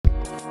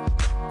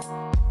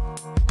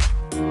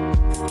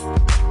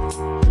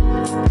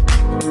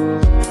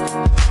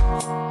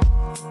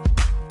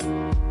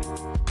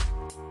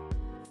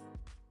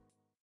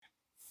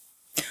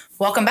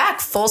Welcome back,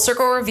 Full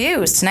Circle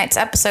Reviews. Tonight's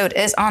episode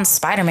is on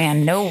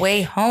Spider-Man No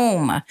Way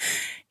Home.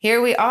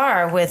 Here we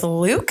are with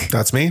Luke.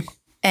 That's me.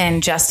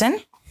 And Justin.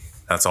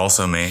 That's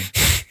also me.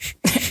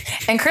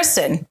 And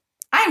Kristen.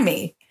 I'm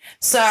me.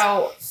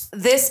 So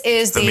this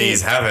is the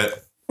me's have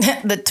it.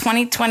 The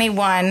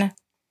 2021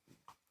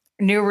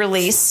 new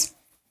release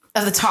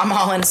of the Tom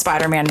Holland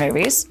Spider-Man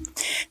movies.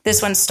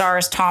 This one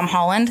stars Tom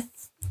Holland,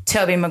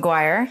 Tobey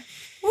Maguire,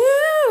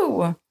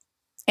 woo,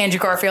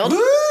 Andrew Garfield,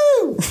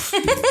 woo,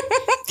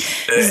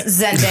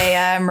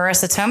 Zendaya,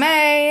 Marissa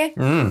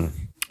Tomei,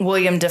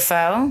 William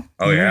Dafoe.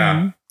 Oh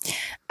yeah,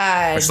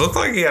 which looked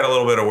like he had a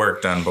little bit of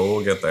work done, but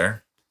we'll get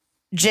there.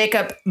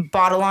 Jacob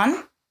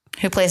Batalon,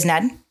 who plays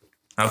Ned.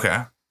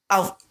 Okay.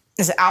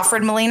 Is it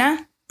Alfred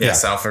Molina?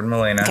 Yes, yeah. Alfred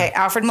Molina. Okay,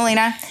 Alfred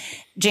Molina,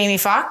 Jamie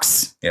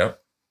Foxx.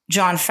 Yep.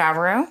 Jon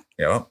Favreau.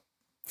 Yep.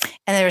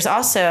 And there's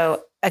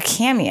also a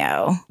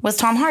cameo with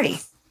Tom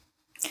Hardy.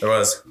 There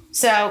was.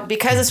 So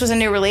because this was a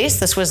new release,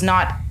 this was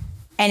not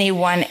any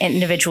one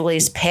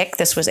individual's pick.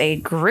 This was a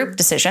group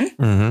decision.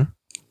 Mm-hmm.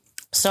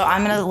 So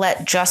I'm going to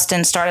let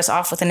Justin start us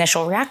off with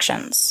initial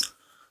reactions.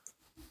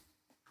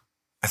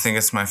 I think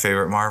it's my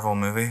favorite Marvel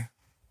movie.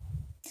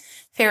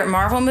 Favorite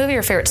Marvel movie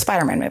or favorite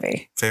Spider-Man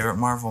movie? Favorite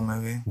Marvel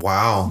movie.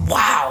 Wow.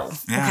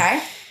 Yeah.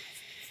 Okay.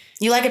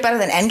 You like it better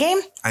than Endgame?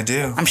 I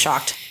do. I'm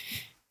shocked.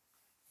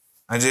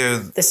 I do.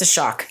 This is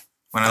shock.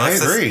 When I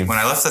agree. When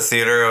I left the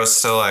theater, I was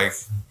still like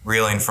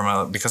reeling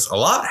because a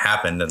lot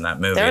happened in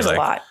that movie. There was like, a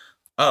lot.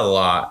 A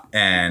lot.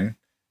 And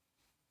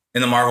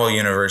in the Marvel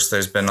universe,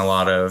 there's been a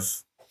lot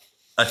of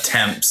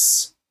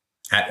attempts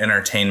at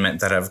entertainment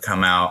that have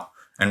come out.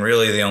 And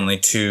really the only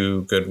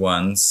two good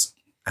ones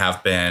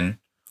have been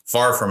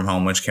Far From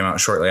Home, which came out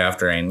shortly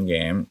after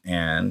Endgame,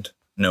 and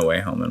No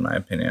Way Home, in my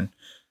opinion.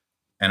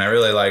 And I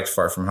really liked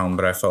Far From Home,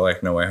 but I felt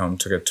like No Way Home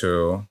took it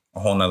to a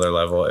whole nother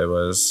level. It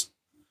was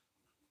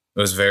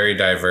very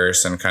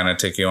diverse and kind of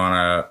take you on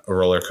a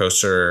roller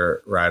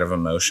coaster ride of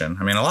emotion.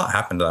 I mean, a lot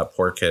happened to that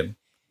poor kid.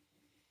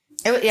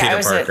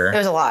 Peter Parker. It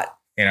was a lot.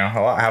 You know,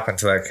 a lot happened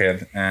to that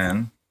kid.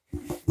 And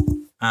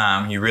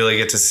you really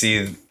get to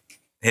see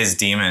his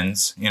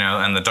demons, you know,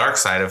 and the dark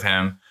side of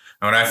him.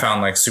 And what I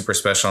found like super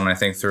special, and I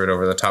think threw it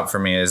over the top for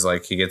me, is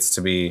like he gets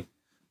to be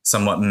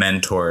somewhat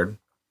mentored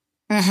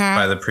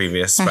by the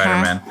previous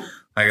Spider-Man.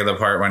 Like the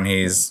part when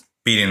he's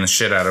beating the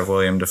shit out of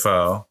William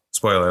Dafoe,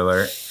 spoiler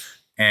alert.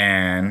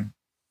 And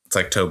it's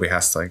like Toby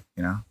has to like,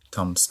 you know,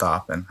 tell him to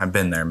stop. And I've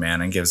been there,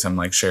 man, and gives him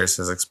like shares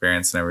his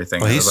experience and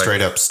everything. Well, he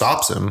straight up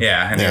stops him.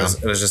 Yeah. And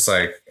it was just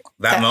like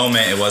that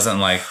moment. It wasn't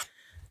like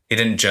he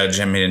didn't judge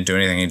him. He didn't do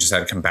anything. He just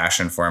had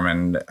compassion for him.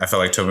 And I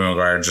felt like Tobey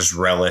Maguire just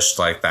relished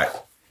like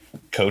that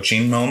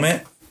coaching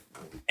moment.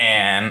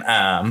 And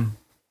I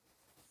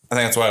think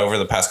that's why over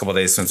the past couple of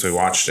days since we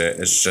watched it,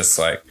 it's just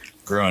like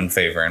grew in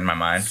favor in my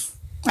mind.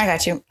 I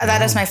got you.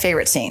 That is my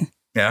favorite scene.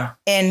 Yeah.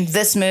 In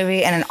this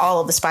movie and in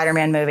all of the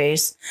Spider-Man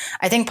movies.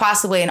 I think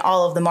possibly in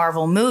all of the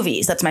Marvel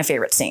movies, that's my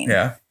favorite scene.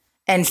 Yeah.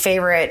 And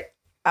favorite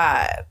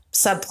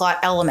subplot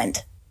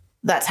element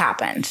that's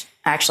happened,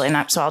 actually.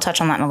 So I'll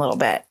touch on that in a little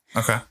bit.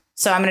 Okay.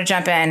 So I'm going to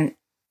jump in.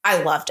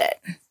 I loved it.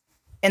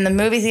 In the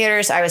movie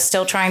theaters, I was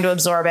still trying to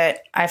absorb it.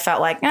 I felt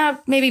like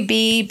maybe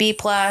B+.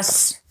 I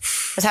was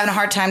having a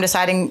hard time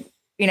deciding,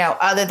 you know,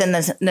 other than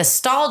the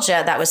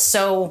nostalgia that was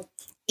so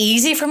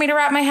easy for me to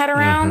wrap my head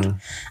around.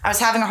 I was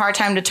having a hard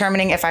time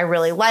determining if I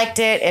really liked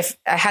it, if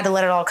I had to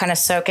let it all kind of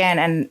soak in.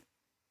 And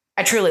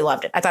I truly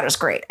loved it. I thought it was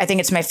great. I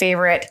think it's my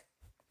favorite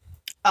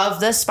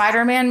of the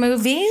Spider-Man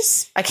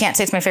movies. I can't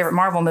say it's my favorite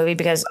Marvel movie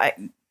because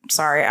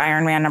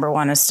Iron Man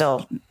 #1 is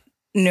still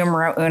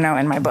numero uno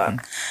in my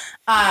book.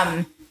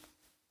 But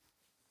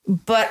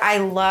I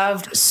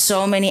loved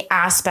so many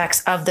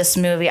aspects of this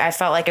movie. I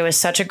felt like it was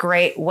such a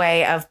great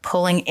way of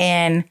pulling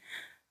in,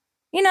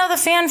 you know, the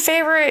fan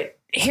favorite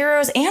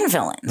heroes and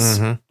villains,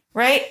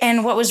 right?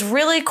 And what was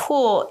really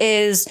cool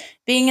is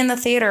being in the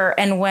theater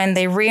and when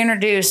they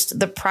reintroduced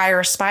the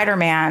prior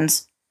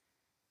Spider-Mans,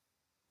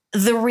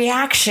 the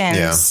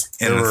reactions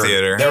in the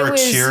theater. There were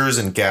cheers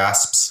and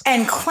gasps.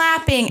 And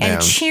clapping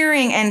and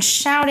cheering and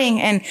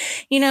shouting. And,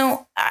 you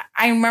know,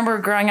 I remember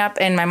growing up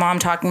and my mom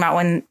talking about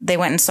when they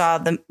went and saw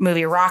the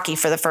movie Rocky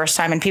for the first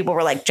time and people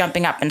were like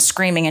jumping up and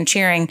screaming and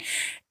cheering.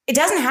 It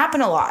doesn't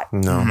happen a lot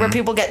where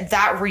people get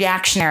that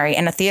reactionary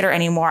in a theater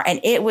anymore. And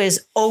it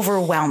was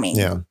overwhelming.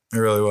 Yeah, it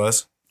really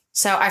was.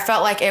 So I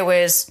felt like it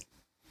was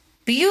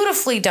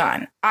beautifully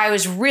done. I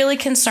was really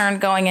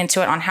concerned going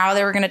into it on how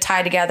they were going to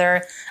tie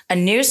together a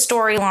new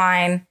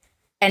storyline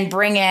and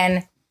bring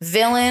in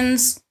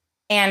villains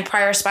and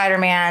prior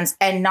Spider-Mans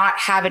and not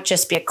have it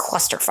just be a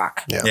clusterfuck.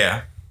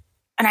 Yeah.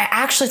 And I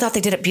actually thought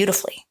they did it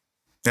beautifully.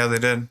 Yeah, they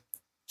did.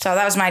 So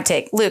that was my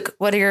take. Luke,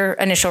 what are your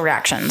initial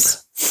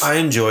reactions? I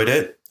enjoyed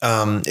it.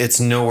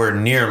 It's nowhere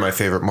near my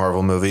favorite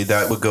Marvel movie.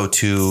 That would go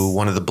to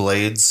one of the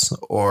Blades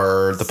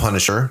or The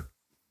Punisher.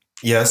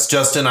 Yes,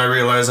 Justin, I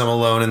realize I'm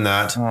alone in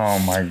that. Oh,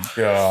 my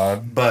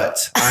God.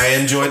 But I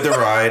enjoyed the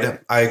ride.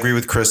 I agree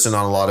with Kristen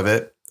on a lot of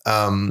it.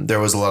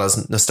 There was a lot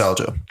of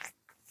nostalgia.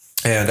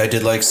 And I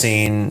did like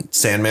seeing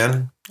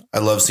Sandman. I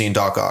love seeing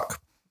Doc Ock.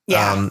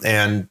 Yeah.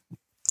 And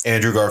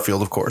Andrew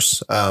Garfield, of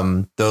course.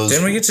 Those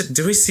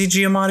Did we see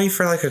Giamatti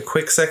for like a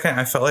quick second?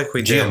 I felt like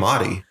we did.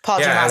 Giamatti. Paul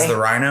Yeah, as Giamatti. the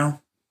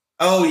Rhino.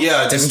 Oh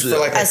yeah, just For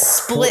like A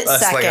split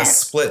second. Like a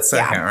split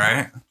second, Yeah.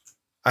 right?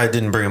 I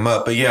didn't bring him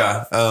up, but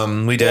yeah,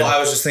 we did. Well, I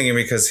was just thinking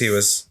because he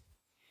was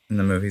in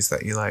the movies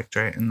that you liked,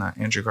 right? In the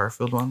Andrew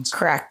Garfield ones.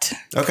 Correct.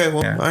 Okay,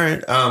 well, Yeah. all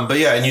right. But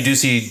yeah, and you do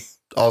see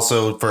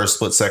also for a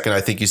split second,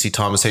 I think you see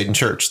Thomas Hayden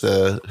Church,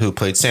 who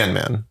played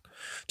Sandman.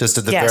 Just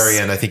at the Yes. very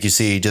end, I think you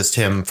see just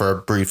him for a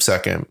brief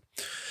second.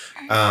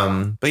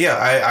 But yeah,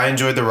 I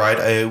enjoyed the ride.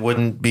 It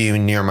wouldn't be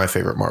near my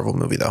favorite Marvel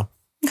movie though.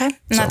 Okay.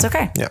 And that's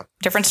okay. Yeah.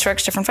 Different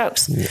strokes, different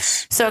folks.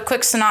 Yes. So a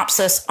quick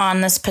synopsis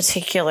on this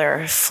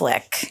particular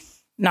flick.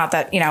 Not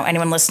that,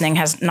 anyone listening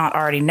has not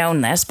already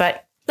known this,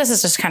 but this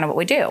is just kind of what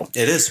we do.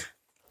 It is.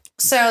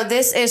 So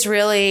this is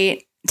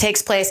really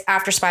takes place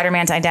after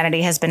Spider-Man's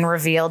identity has been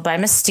revealed by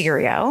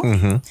Mysterio.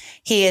 Mm-hmm.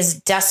 He is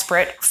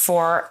desperate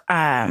for,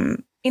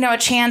 a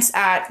chance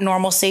at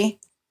normalcy,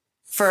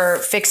 for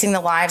fixing the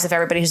lives of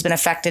everybody who's been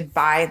affected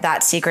by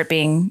that secret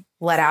being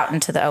let out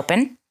into the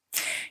open.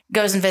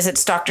 Goes and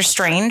visits Doctor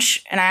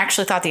Strange. And I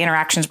actually thought the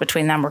interactions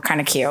between them were kind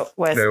of cute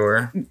with They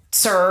were.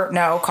 Sir,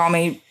 no, call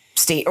me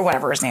Steve or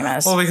whatever his name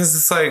is. Well, because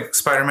it's like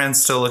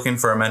Spider-Man's still looking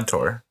for a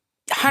mentor.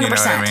 100%. You know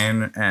what I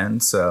mean?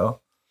 And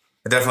so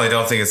I definitely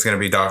don't think it's going to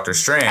be Doctor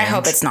Strange. I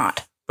hope it's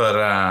not. But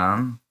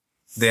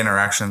the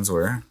interactions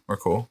were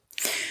cool.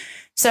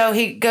 So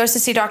he goes to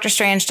see Doctor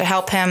Strange to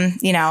help him,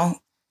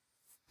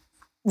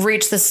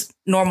 reach this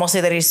normalcy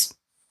that he's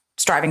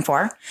striving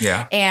for.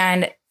 Yeah.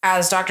 And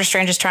as Doctor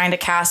Strange is trying to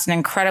cast an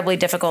incredibly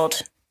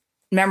difficult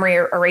memory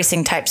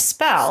erasing type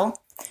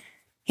spell,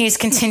 he's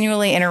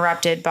continually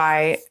interrupted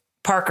by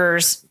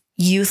Parker's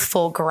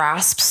youthful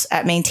grasps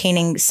at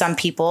maintaining some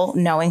people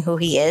knowing who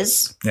he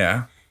is.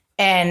 Yeah.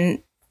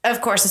 And of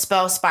course, the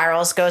spell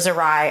spirals, goes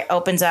awry,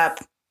 opens up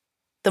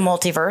the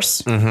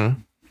multiverse, Mm-hmm.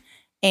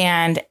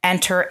 and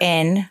enter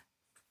in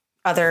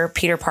other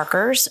Peter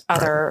Parkers,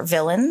 other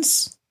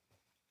villains,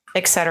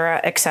 et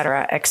cetera, et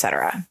cetera, et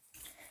cetera.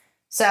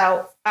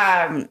 So,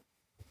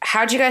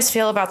 how'd you guys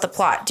feel about the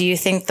plot? Do you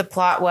think the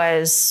plot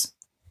was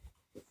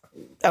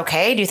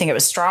okay? Do you think it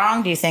was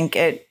strong? Do you think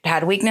it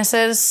had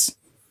weaknesses?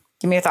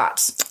 Give me your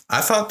thoughts. I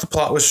thought the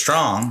plot was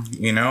strong.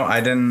 I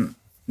didn't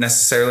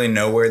necessarily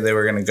know where they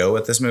were going to go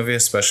with this movie,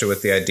 especially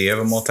with the idea of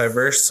a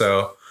multiverse.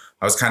 So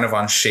I was kind of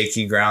on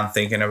shaky ground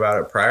thinking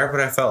about it prior, but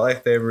I feel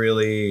like they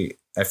really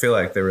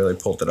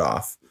pulled it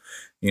off.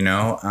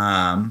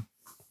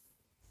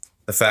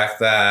 The fact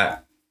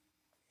that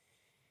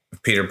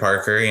Peter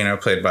Parker,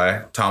 played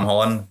by Tom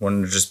Holland,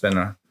 wouldn't have just been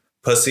a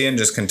pussy and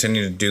just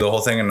continued to do the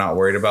whole thing and not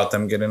worried about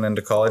them getting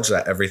into college,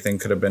 that everything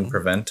could have been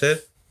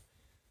prevented.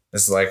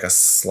 It's like a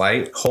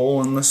slight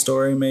hole in the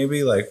story,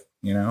 maybe,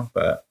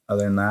 but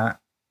other than that,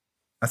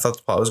 I thought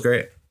the plot was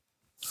great.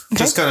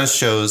 Just kind of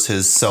shows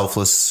his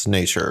selfless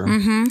nature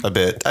a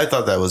bit. I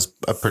thought that was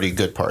a pretty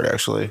good part,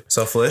 actually.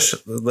 Selfless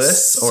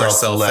or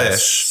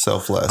selfish?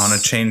 Selfless. I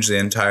want to change the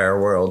entire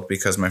world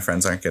because my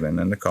friends aren't getting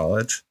into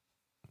college.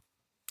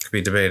 Could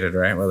be debated,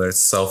 right? Whether it's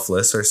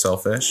selfless or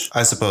selfish.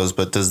 I suppose,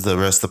 but does the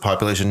rest of the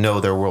population know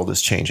their world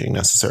is changing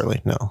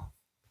necessarily? No.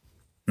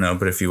 No,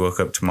 but if you woke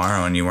up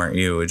tomorrow and you weren't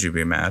you, would you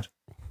be mad?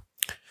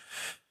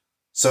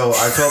 So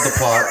I felt the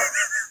plot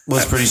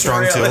was pretty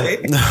strong Really?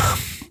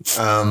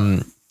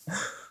 too.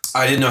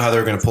 I didn't know how they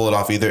were going to pull it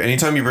off either.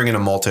 Anytime you bring in a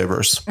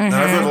multiverse, and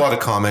I've read a lot of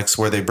comics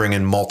where they bring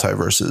in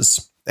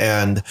multiverses,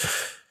 and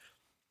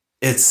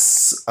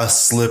it's a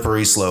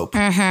slippery slope.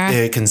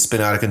 It can spin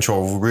out of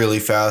control really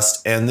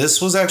fast, and this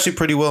was actually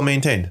pretty well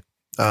maintained.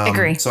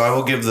 Agree. So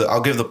I'll give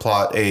the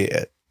plot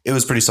it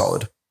was pretty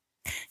solid.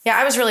 Yeah,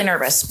 I was really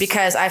nervous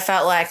because I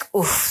felt like,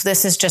 oof,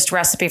 this is just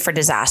recipe for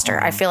disaster.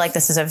 I feel like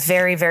this is a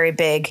very, very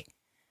big,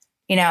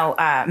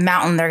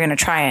 mountain they're going to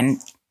try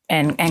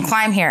and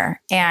climb here.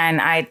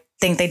 And I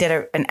think they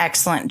did an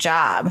excellent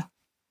job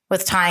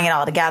with tying it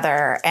all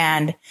together.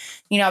 And,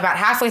 about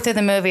halfway through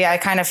the movie, I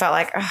kind of felt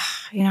like,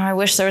 I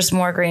wish there was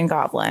more Green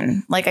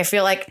Goblin. Like, I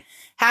feel like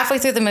halfway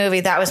through the movie,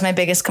 that was my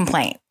biggest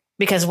complaint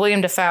because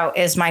William Dafoe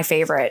is my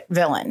favorite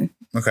villain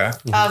Okay.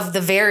 of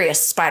the various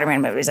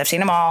Spider-Man movies. I've seen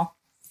them all.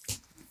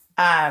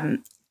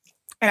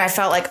 And I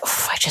felt like,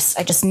 I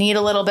just need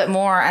a little bit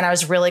more. And I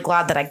was really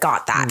glad that I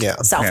got that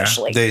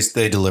selfishly.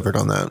 They delivered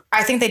on that.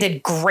 I think they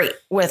did great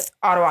with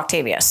Otto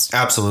Octavius.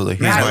 Absolutely.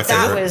 He's That my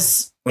favorite.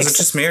 was Was it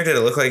just me or did it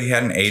look like he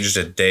hadn't aged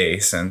a day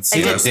since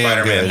He looked damn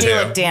Spider-Man good. 2? he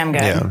looked damn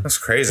good. Yeah. That's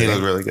crazy. He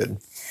looked really good.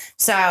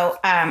 So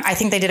I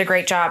think they did a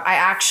great job. I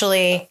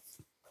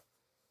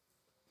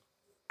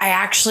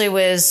actually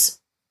was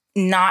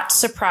not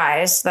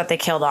surprised that they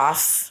killed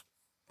off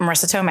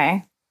Marissa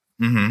Tomei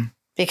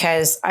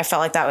because I felt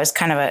like that was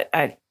kind of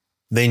a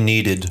They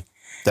needed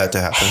that to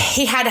happen.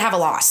 he had to have a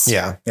loss.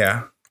 Yeah.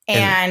 Yeah.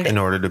 And in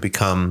order to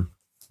become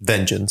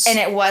vengeance. and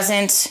it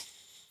wasn't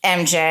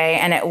MJ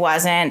and it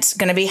wasn't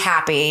going to be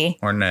Happy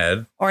Or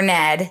Ned. or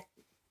Ned.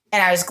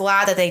 And I was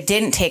glad that they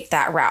didn't take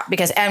that route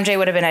because MJ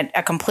would have been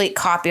a complete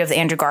copy of the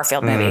Andrew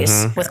Garfield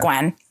movies with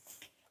Gwen.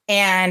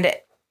 And,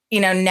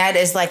 Ned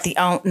is like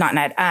not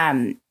Ned.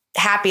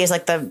 Happy is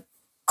like the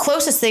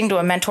closest thing to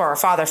a mentor or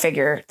father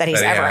figure that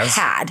he's ever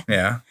had.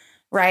 Yeah.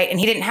 Right. And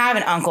he didn't have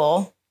an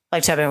uncle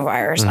like Tobey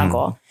Maguire's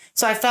uncle.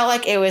 So I felt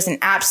like it was an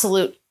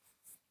absolute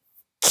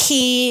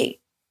key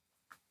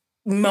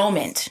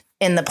moment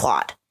in the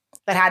plot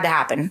that had to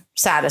happen,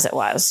 sad as it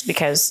was,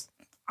 because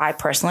I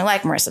personally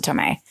like Marissa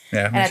Tomei.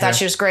 Yeah. And I thought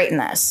she was great in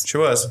this. She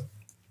was.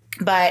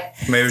 But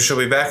maybe she'll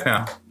be back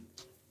now.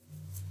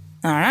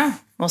 I don't know.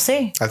 We'll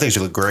see. I think she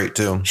looked great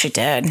too. She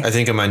did. I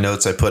think in my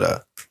notes I put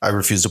I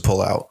refuse to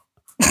pull out.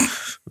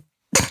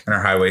 In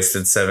her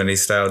high-waisted 70s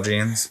style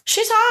jeans.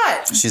 She's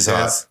hot. She's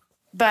hot.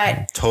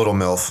 But Total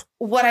MILF.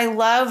 what I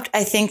loved,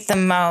 I think the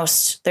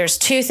most, there's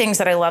two things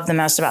that I love the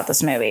most about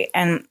this movie.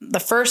 And the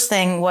first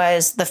thing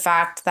was the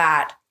fact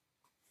that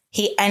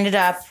he ended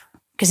up,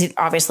 because he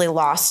obviously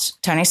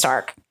lost Tony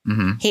Stark,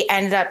 he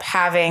ended up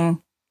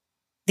having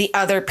the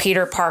other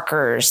Peter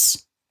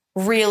Parkers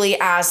really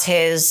as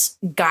his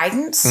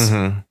guidance.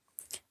 And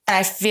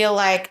I feel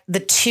like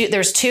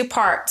there's two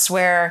parts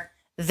where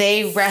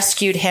they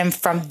rescued him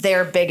from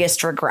their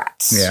biggest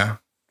regrets. Yeah.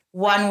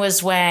 One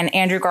was when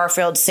Andrew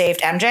Garfield saved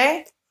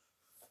MJ,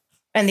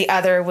 and the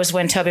other was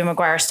when Tobey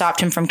Maguire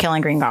stopped him from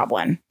killing Green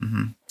Goblin.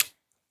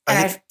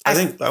 I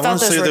want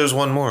to say there's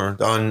one more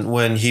on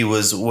when he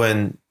was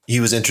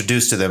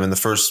introduced to them in the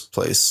first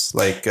place.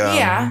 Like,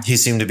 he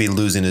seemed to be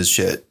losing his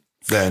shit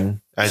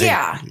then. I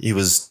think he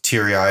was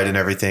teary-eyed and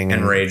everything.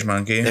 And Rage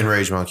Monkey. And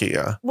Rage Monkey,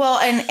 yeah. Well,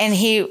 and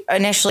he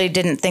initially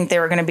didn't think they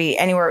were going to be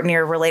anywhere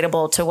near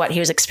relatable to what he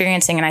was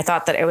experiencing. And I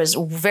thought that it was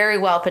very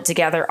well put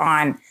together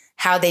on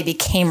how they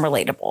became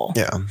relatable.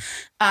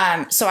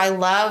 Yeah. So I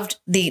loved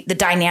the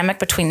dynamic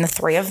between the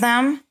three of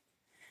them.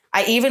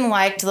 I even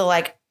liked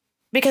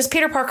because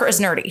Peter Parker is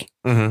nerdy,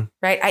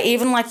 right? I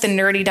even liked the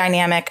nerdy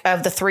dynamic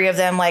of the three of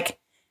them, like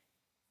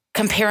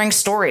comparing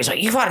stories.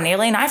 Like, you fought an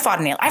alien, I fought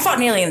an alien. I fought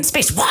an alien in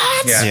space.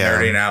 What? Yeah,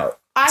 nerding out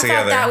I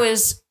together. thought that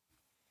was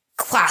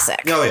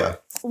classic. Oh, yeah.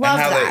 Love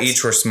and how that. they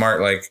each were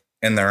smart, like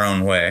in their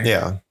own way.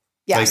 Yeah.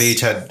 Yes. Like they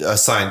each had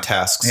assigned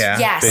tasks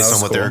Yes. based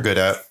on what they were good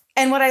at.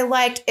 And what I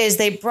liked is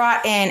they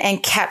brought in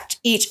and kept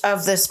each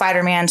of the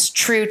Spider-Mans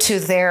true to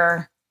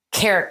their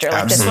character.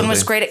 Like this one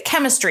was great at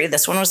chemistry.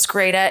 This one was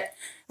great at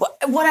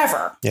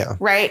whatever. Yeah.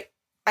 Right.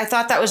 I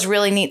thought that was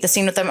really neat. The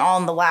scene with them all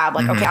in the lab.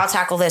 Like, okay, I'll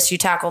tackle this. You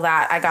tackle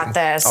that. I got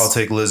this. I'll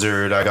take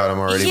Lizard. I got him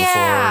already before.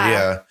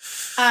 Yeah.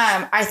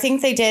 I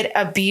think they did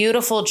a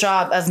beautiful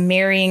job of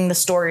marrying the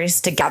stories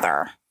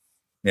together.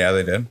 Yeah,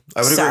 they did.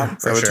 I would agree.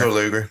 I would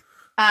totally agree.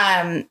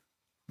 I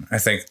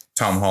think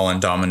Tom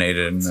Holland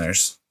dominated, and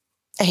there's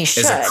he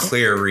should. is a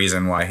clear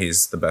reason why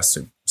he's the best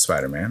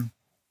Spider-Man.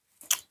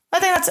 I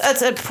think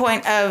that's a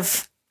point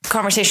of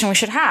conversation we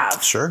should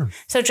have. Sure.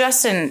 So,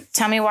 Justin,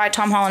 tell me why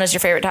Tom Holland is your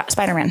favorite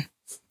Spider-Man.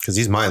 Because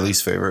he's my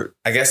least favorite.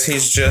 I guess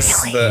he's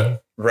just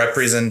the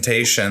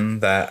representation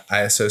that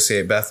I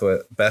associate best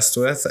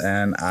with,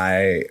 and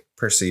I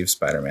perceive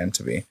Spider-Man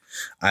to be.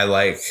 I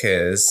like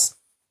his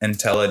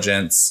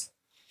intelligence,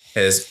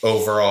 his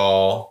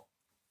overall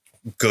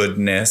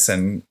goodness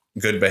and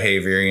good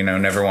behavior, you know,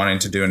 never wanting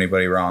to do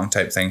anybody wrong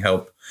type thing,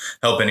 help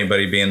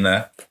anybody, being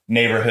the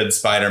neighborhood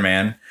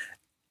Spider-Man.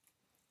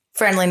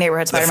 Friendly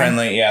neighborhood Spider-Man.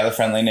 The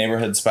friendly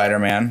neighborhood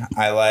Spider-Man.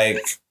 I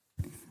like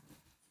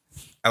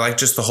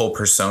just the whole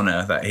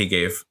persona that he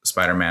gave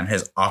Spider-Man,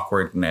 his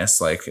awkwardness,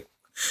 like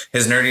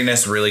his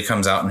nerdiness really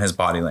comes out in his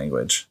body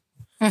language.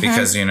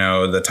 Because, you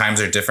know, the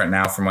times are different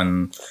now from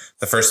when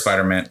the first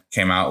Spider-Man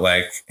came out.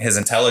 Like, his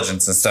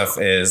intelligence and stuff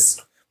is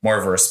more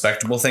of a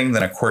respectable thing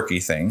than a quirky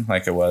thing.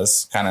 Like it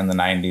was kind of in the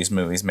 90s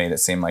movies made it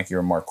seem like you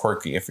were more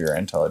quirky if you're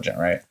intelligent,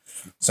 right?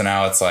 So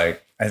now it's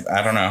like,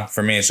 I don't know.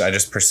 For me, I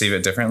just perceive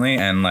it differently.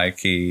 And like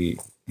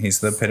he's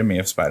the epitome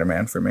of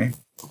Spider-Man for me.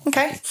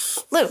 Okay.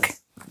 Luke.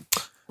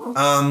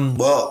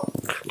 Well,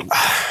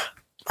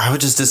 I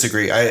would just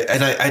disagree.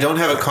 I don't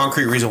have a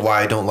concrete reason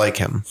why I don't like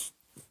him.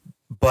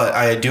 But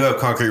I do have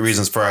concrete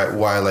reasons for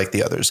why I like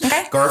the others.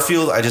 Okay.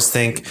 Garfield, I just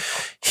think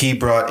he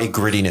brought a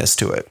grittiness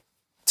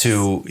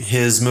to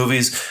his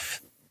movies.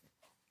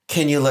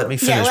 Can you let me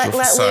finish? Yeah,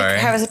 let Luke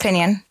have his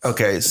opinion.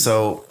 Okay,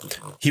 so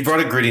he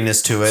brought a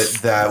grittiness to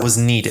it that was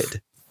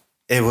needed.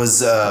 It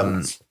was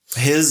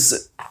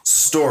his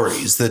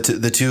stories,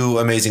 the two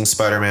Amazing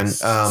Spider-Man,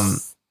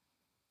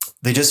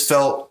 they just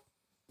felt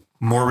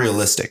more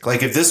realistic.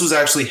 Like if this was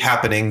actually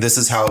happening, this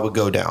is how it would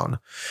go down.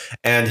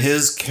 And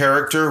his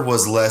character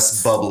was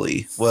less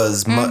bubbly.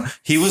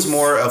 He was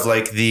more of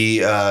like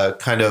the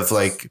kind of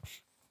like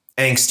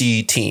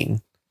angsty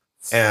teen.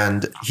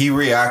 And he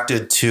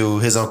reacted to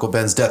his Uncle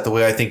Ben's death the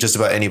way I think just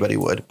about anybody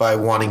would, by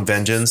wanting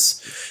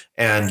vengeance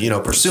and, you know,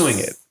 pursuing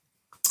it.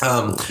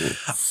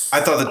 I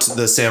thought that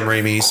the Sam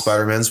Raimi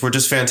Spider-Mans were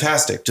just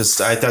fantastic.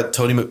 I thought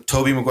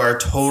Tobey Maguire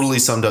totally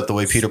summed up the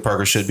way Peter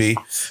Parker should be.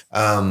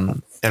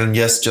 And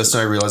yes,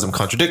 Justin, I realize I'm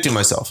contradicting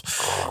myself.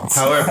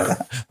 However,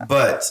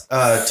 but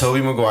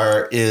Tobey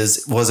Maguire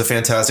was a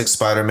fantastic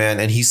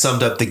Spider-Man, and he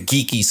summed up the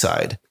geeky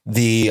side.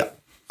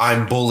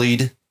 I'm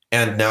bullied,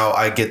 and now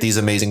I get these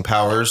amazing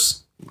powers,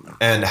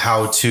 and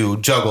how to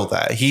juggle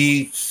that.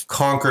 He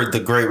conquered the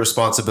great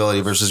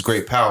responsibility versus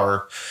great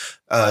power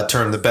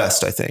term the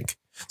best, I think.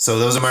 So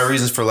those are my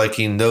reasons for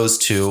liking those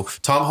two.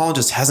 Tom Holland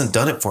just hasn't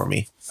done it for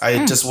me.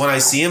 I just, when I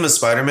see him as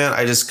Spider-Man,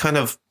 I just kind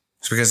of...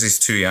 It's because he's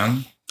too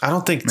young? I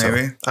don't think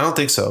Maybe. so. I don't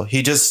think so.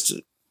 He just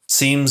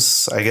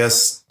seems, I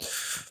guess,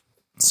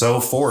 so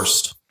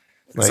forced.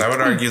 Because I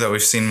would argue that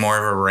we've seen more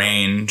of a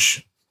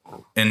range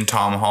in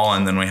Tom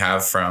Holland than we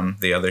have from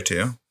the other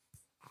two.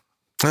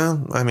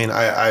 Well, I mean,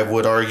 I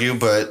would argue,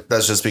 but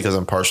that's just because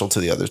I'm partial to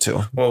the other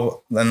two.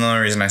 Well, then the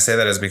only reason I say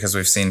that is because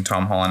we've seen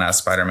Tom Holland as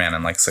Spider-Man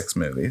in like 6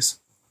 movies.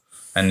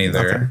 And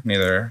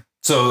neither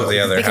So of the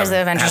other Because have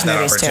the Avengers had that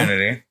movies, too.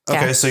 opportunity.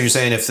 okay, Yeah. so you're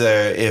saying if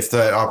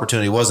that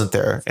opportunity wasn't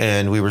there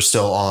and we were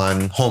still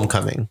on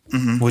Homecoming,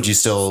 would you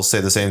still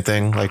say the same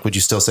thing? Like, would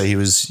you still say he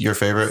was your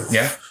favorite?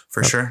 Yeah,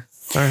 for sure.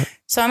 All right.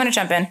 So I'm going to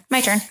jump in. My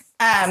turn.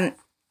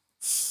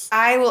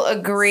 I will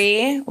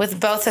agree with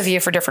both of you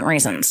for different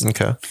reasons.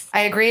 Okay. I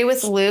agree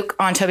with Luke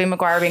on Tobey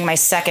Maguire being my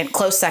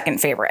close second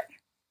favorite.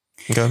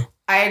 Okay.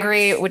 I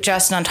agree with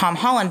Justin on Tom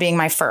Holland being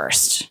my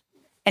first.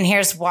 And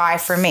here's why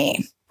for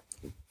me.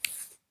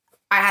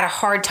 I had a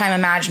hard time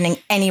imagining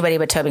anybody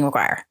but Tobey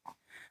Maguire.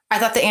 I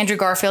thought the Andrew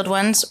Garfield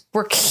ones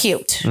were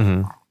cute.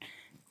 Mm-hmm.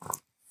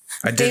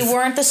 They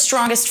weren't the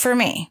strongest for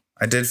me.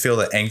 I did feel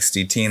the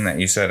angsty teen that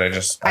you said. I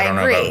don't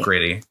know agree. about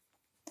gritty.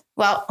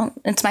 Well,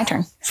 it's my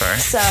turn. Sorry.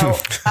 So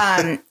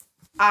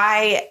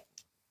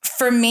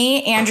for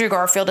me, Andrew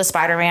Garfield as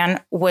Spider-Man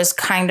was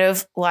kind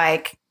of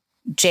like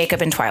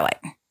Jacob in Twilight.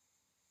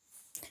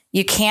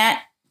 You can't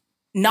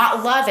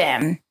not love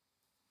him.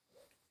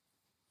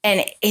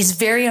 And he's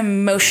very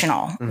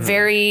emotional,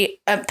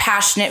 very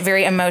passionate,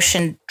 very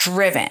emotion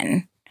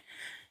driven.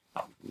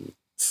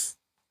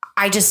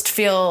 I just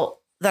feel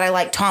that I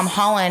like Tom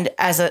Holland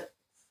as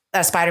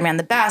Spider-Man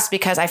the best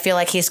because I feel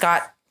like he's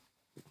got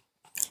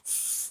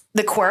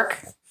the quirk,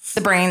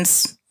 the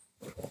brains.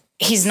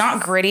 He's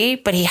not gritty,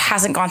 but he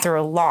hasn't gone through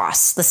a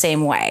loss the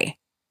same way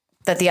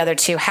that the other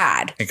two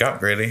had. It got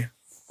gritty.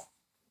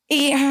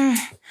 Yeah,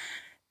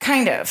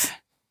 kind of.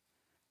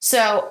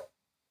 So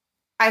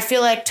I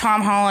feel like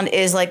Tom Holland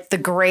is like the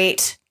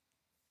great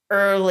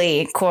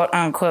early quote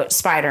unquote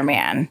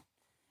Spider-Man.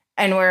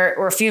 And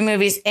we're a few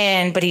movies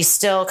in, but he's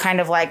still kind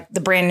of like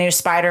the brand new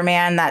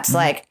Spider-Man that's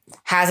like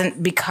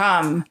hasn't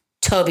become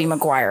Tobey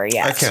Maguire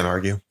yet. I can't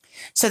argue.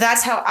 So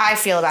that's how I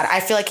feel about it. I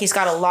feel like he's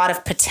got a lot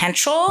of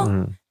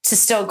potential to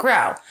still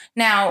grow.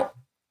 Now,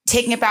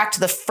 taking it back to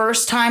the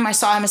first time I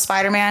saw him as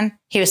Spider-Man,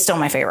 he was still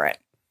my favorite.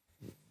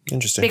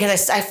 Interesting.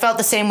 Because I felt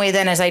the same way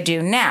then as I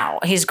do now.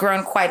 He's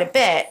grown quite a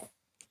bit,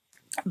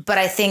 but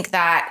I think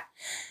that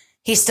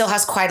he still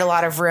has quite a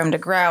lot of room to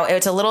grow.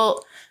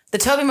 The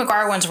Tobey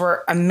Maguire ones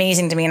were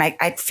amazing to me, and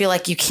I feel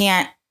like you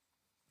can't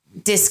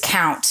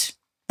discount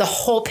the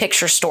whole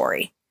picture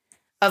story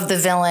of the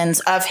villains,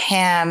 of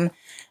him,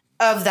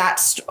 of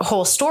that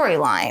whole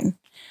storyline.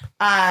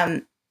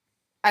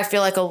 I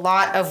feel like a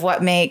lot of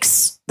what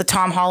makes the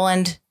Tom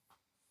Holland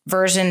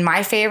version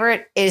my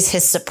favorite is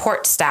his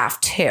support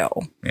staff too.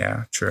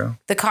 Yeah, true.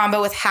 The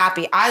combo with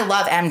Happy. I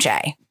love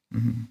MJ.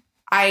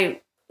 I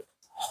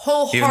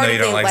wholeheartedly Even though you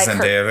don't like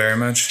Zendaya her. very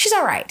much. She's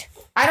all right.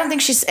 I don't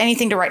think she's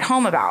anything to write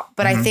home about,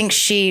 but I think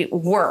she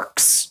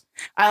works.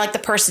 I like the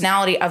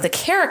personality of the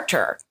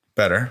character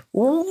Better.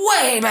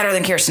 way better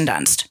than Kirsten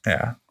Dunst.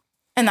 Yeah.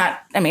 And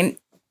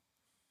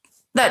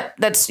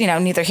that's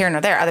neither here nor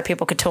there. Other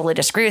people could totally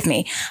disagree with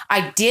me.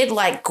 I did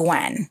like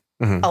Gwen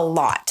a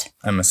lot.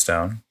 Emma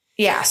Stone.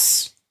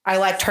 Yes. I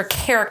liked her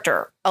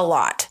character a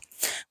lot.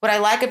 What I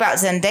like about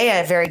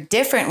Zendaya very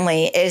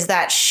differently is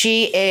that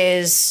she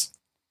is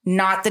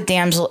not the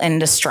damsel in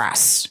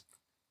distress.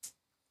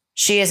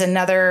 She is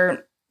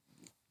another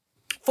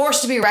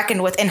force to be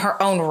reckoned with in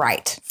her own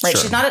right. Like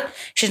Sure.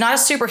 she's not a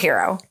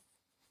superhero.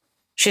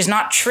 She's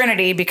not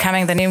Trinity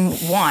becoming the new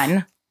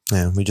one.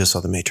 Yeah, we just saw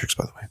The Matrix,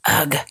 by the way.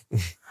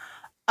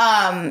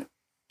 Ugh.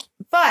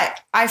 But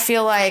I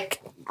feel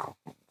like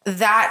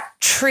that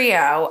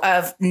trio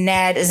of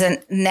Ned,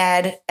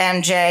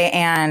 MJ,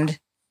 and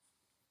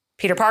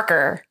Peter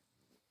Parker,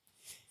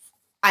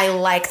 I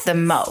like the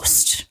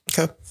most.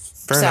 Okay.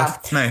 Fair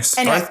enough. Nice.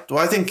 Anyway,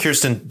 I think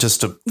Kirsten,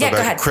 just to go Yeah, go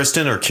back, ahead.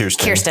 Kristen or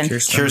Kirsten? Kirsten.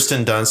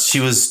 Kirsten Dunst, she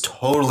was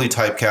totally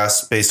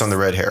typecast based on the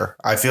red hair.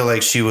 I feel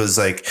like she was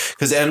like,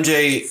 because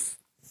MJ,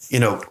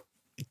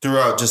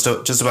 throughout just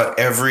about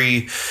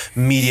every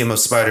medium of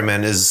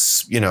Spider-Man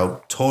is,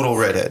 total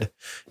redhead.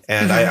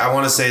 And I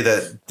want to say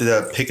that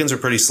the pickings are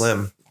pretty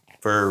slim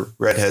for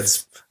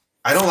redheads.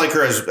 I don't like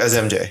her as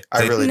MJ.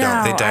 I really No.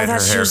 don't. They dyed I her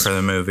thought she hair was- for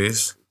the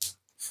movies.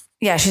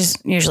 yeah, she's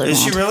usually Is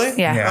she blonde.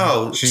 really? Yeah.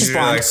 Oh, she's she's usually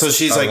blonde. like So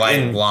she's a like light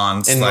in-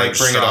 blonde, in, like like,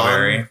 Bring It On?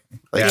 strawberry.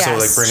 Like, Yes. so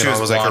like Bring She It On was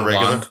was like a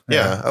regular. blonde.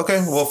 Yeah.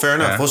 Okay. Well, fair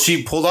enough. Yeah. Well,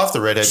 she pulled off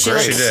the redhead. She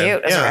Great. looks She did.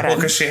 cute as Yeah. a Well, redhead.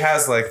 because she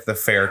has like the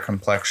fair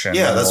complexion.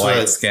 Yeah, and that's the why.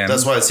 light skin.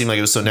 That's why it seemed like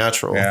it was so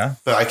natural. Yeah.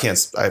 But I can't.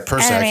 I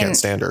personally, And I I mean- can't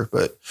stand her.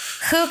 But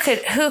Who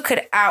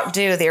could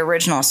outdo the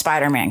original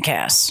Spider-Man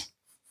kiss?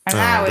 And Oh,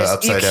 that the was you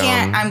upside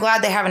can't. down. I'm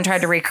glad they haven't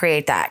tried to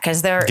recreate that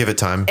because they're. give it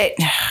time.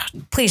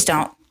 Please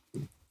don't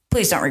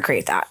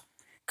recreate that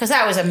because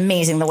that was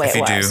amazing the way if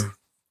it you was. do,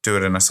 do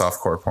it in a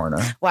softcore porno.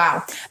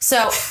 Wow.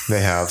 So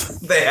They have.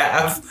 They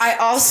have. I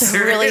also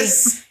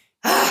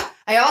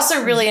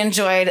really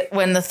enjoyed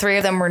when the three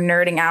of them were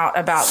nerding out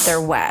about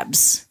their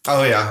webs.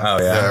 Oh yeah.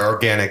 Oh, yeah. The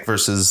organic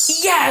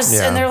versus. Yes.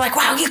 Yeah. And they're like,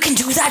 wow, you can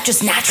do that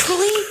just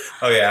naturally.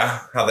 Oh yeah,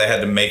 how they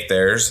had to make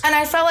theirs. And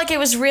I felt like it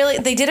was really,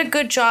 they did a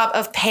good job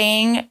of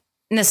paying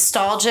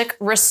nostalgic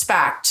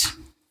respect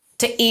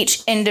to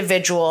each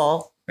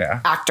individual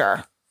Yeah.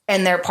 actor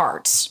and their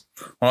parts.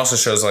 It also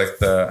shows like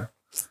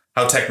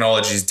how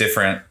technology is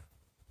different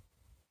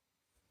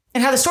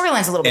And how the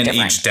storyline's a little bit in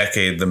different. each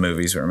decade the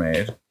movies were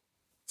made.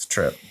 It's a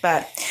trip.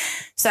 But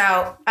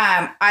so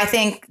I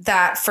think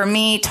that for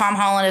me, Tom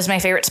Holland is my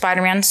favorite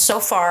Spider-Man so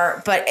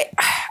far. But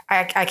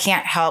I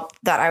can't help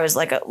that I was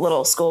like a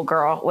little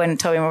schoolgirl when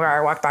Tobey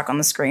Maguire walked back on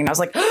the screen. I was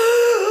like, I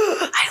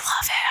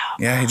love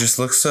him. Yeah, he just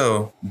looks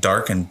so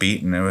dark and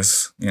beaten. It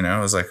was, it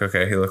was like,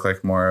 okay, he looked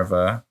like more of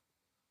a.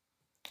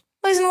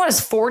 Well, he's in his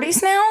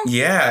 40s now.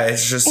 Yeah,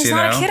 it's just, He's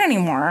not a kid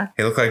anymore.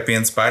 he looked like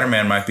being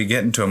Spider-Man might be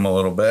getting to him a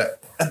little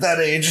bit at that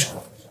age,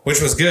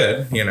 which was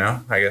good.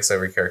 I guess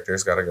every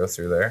character's got to go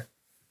through there.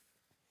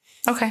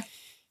 Okay.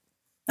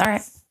 All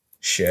right.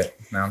 Shit.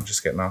 Now I'm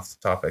just getting off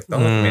the topic.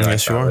 Don't look at me like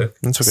Yes, you that, are. Luke.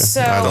 That's okay.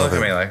 So- I Don't love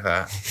look at it. me like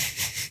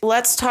that.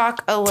 Let's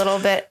talk a little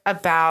bit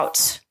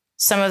about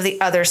some of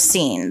the other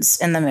scenes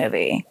in the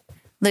movie.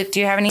 Luke,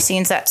 do you have any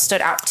scenes that stood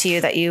out to you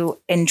that you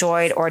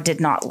enjoyed or did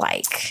not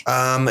like?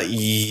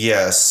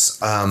 Yes.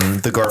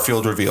 The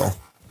Garfield reveal.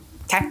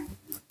 Okay.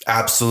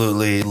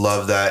 Absolutely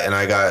love that, and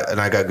I got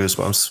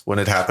goosebumps when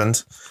it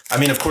happened. I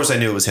mean, of course, I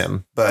knew it was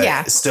him, but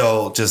Yeah.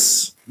 still,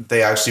 just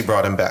they actually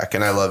brought him back,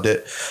 and I loved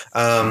it.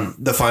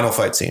 The final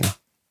fight scene,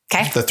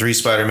 Okay. the 3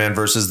 Spider-Man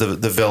versus the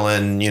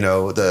villain,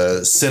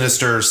 the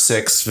Sinister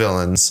 6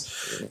 villains,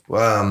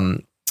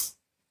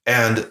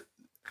 and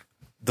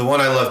the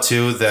one I love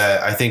too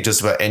that I think just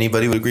about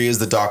anybody would agree is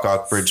the Doc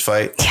Ock bridge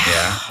fight.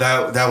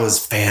 Yeah. That was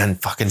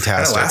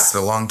fan-fucking-tastic. It lasted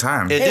a long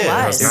time. It did.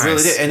 was. It really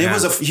Nice. did. And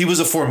Yeah. he was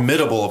a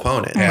formidable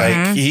opponent.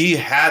 Like he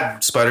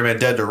had Spider-Man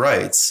dead to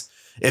rights.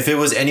 If it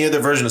was any other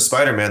version of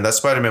Spider-Man, that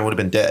Spider-Man would have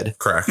been dead.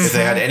 Correct. If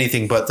they had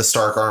anything but the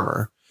Stark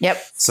armor.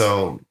 Yep.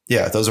 So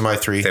yeah, those are my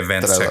 3. The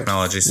advanced that I loved.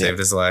 technology saved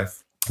his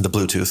life. The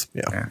Bluetooth.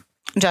 Yeah.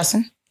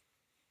 Justin?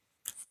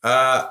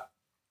 I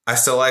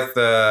still like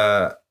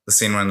the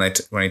scene when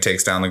he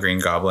takes down the Green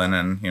Goblin,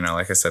 and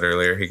like I said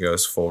earlier, he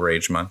goes full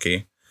rage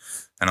monkey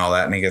and all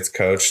that, and he gets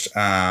coached.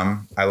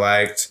 I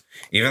liked,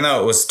 even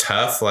though it was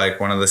tough, like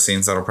one of the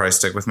scenes that'll probably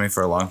stick with me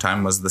for a long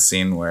time was the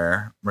scene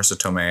where Marissa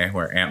Tomei,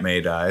 where Aunt May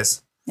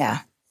dies. Yeah.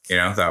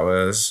 That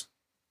was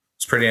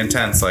pretty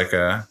intense. Like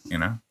a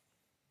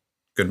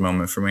good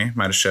moment for me.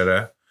 Might have shed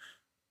a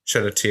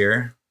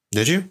tear.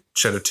 Did you?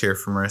 Shed a tear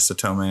for Marissa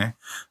Tomei.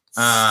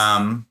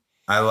 I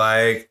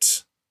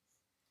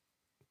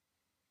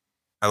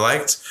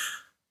liked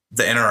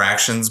the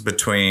interactions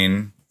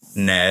between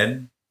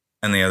Ned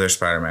and the other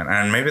Spider-Man.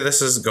 And maybe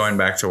this is going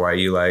back to why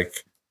you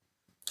like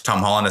Tom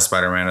Holland as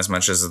Spider-Man as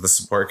much as the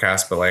support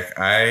cast, but like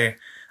I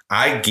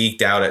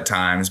geeked out at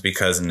times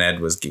because Ned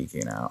was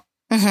geeking out.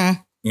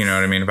 Mm-hmm. You know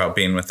what I mean? About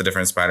being with the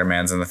different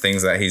Spider-Mans and the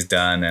things that he's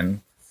done, and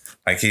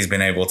like he's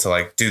been able to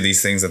like do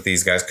these things that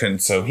these guys couldn't,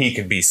 so he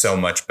could be so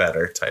much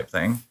better type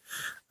thing.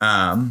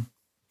 I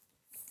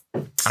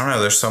don't know.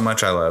 There's so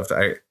much I loved.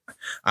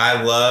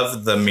 I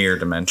love the mirror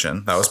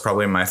dimension. That was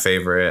probably my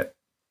favorite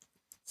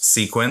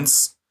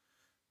sequence.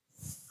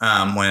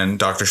 When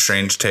Doctor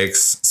Strange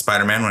takes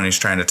Spider-Man when he's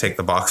trying to take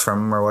the box from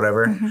him or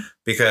whatever,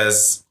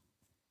 because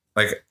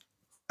like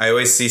I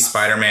always see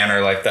Spider-Man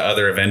or like the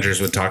other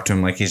Avengers would talk to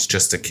him like he's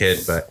just a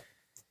kid, but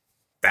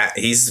that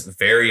he's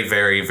very,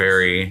 very,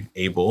 very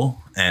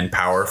able and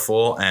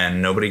powerful,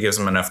 and nobody gives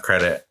him enough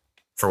credit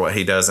for what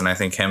he does. And I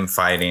think him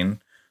fighting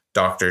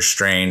Doctor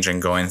Strange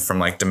and going from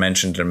like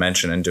dimension to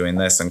dimension and doing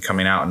this and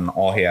coming out, and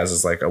all he has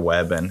is like a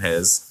web and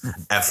his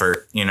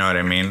effort. You know what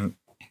I mean?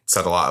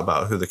 Said a lot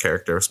about who the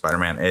character of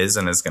Spider-Man is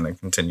and is going to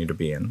continue to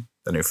be in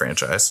the new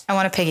franchise. I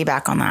want to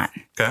piggyback on that.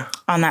 Okay.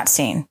 On that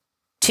scene.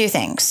 2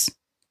 things.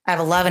 I have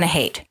a love and a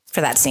hate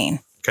for that scene.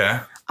 Okay.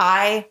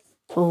 I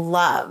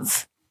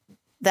love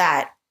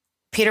that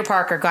Peter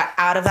Parker got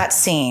out of that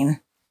scene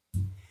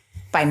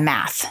by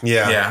math.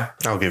 Yeah. Yeah.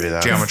 I'll give you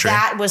that. Geometry.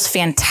 That was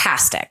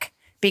fantastic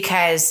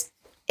because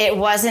it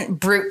wasn't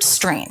brute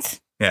strength.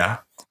 Yeah.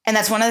 And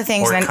that's one of the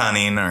things. Or and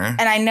cunning or.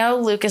 and I know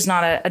Luke is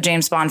not a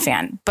James Bond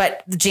fan,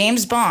 but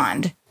James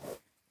Bond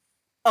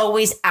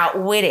always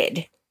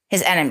outwitted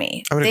his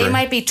enemy. I would They agree.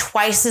 might be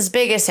twice as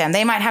big as him.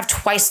 They might have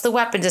twice the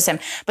weapons as him,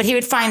 but he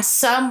would find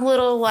some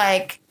little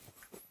like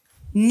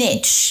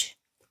niche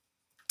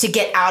to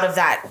get out of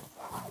that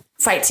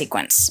fight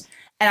sequence.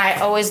 And I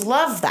always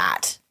love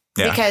that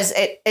because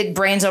it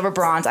brains over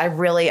bronze. I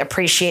really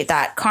appreciate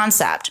that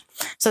concept.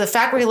 So the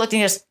fact where he looked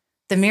and he goes,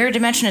 the mirror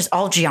dimension is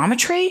all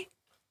geometry,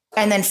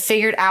 and then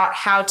figured out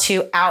how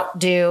to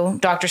outdo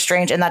Doctor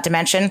Strange in that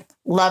dimension.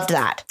 Loved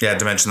that. Yeah.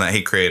 Dimension that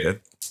he created.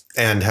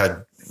 And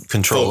had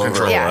control Full over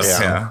control it. Yes.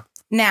 of. Yeah.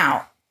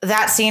 Now,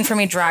 that scene for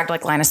me dragged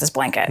like Linus's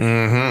blanket.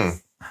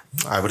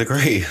 I would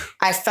agree.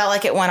 I felt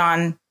like it went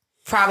on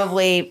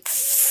probably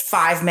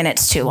 5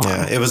 minutes too long.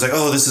 Yeah, it was like,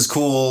 oh, this is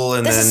cool.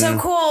 And This then, is so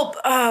cool.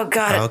 Oh,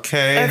 God.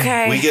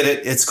 Okay. We get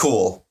it. It's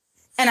cool.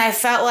 And I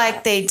felt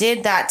like they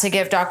did that to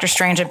give Doctor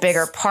Strange a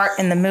bigger part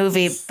in the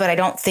movie, but I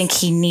don't think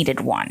he needed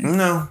one.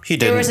 No, he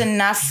didn't. There was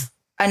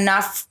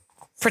enough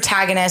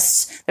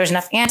protagonists. There was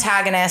enough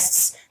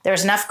antagonists. There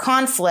was enough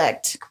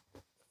conflict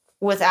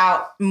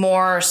without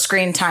more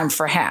screen time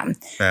for him.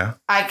 Yeah.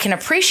 I can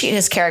appreciate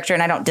his character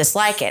and I don't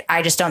dislike it.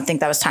 I just don't think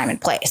that was time and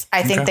place.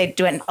 I think they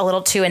went a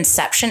little too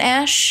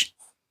Inception-ish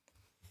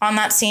on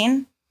that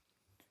scene.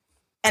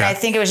 And I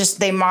think it was just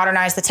they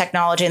modernized the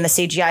technology and the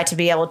CGI to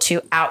be able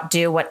to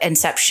outdo what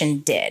Inception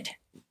did.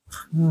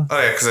 Oh,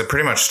 yeah, because it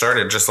pretty much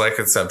started just like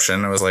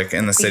Inception. It was like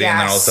in the city and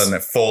then all of a sudden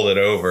it folded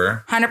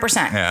over.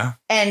 100%. Yeah.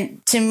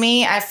 And to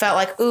me, I felt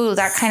like, ooh,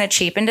 that kind of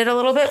cheapened it a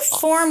little bit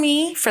for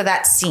me for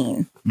that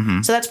scene.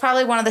 Mm-hmm. So that's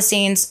probably one of the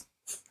scenes,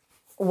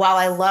 while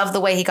I love the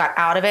way he got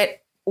out of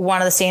it,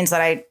 one of the scenes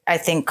that I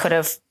think could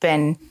have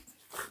been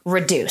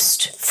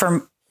reduced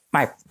for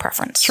my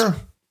preference. Sure.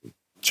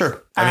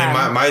 I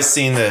mean, my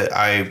scene that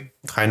I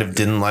kind of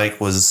didn't like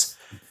was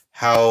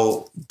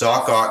how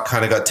Doc Ock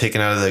kind of got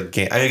taken out of the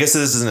game. I guess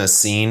this isn't a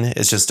scene.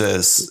 It's just a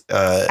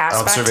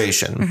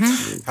observation.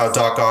 Mm-hmm. How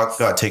Doc Ock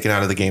got taken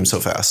out of the game so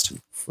fast.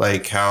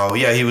 Like how,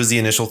 he was the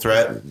initial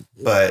threat,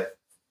 but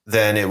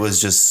then it was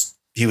just,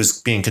 he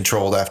was being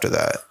controlled after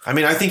that. I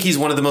mean, I think he's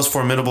one of the most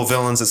formidable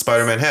villains that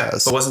Spider-Man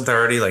has. But wasn't there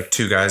already like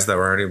two guys that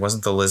were already,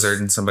 wasn't the Lizard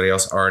and somebody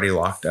else already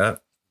locked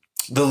up?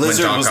 The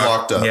Lizard was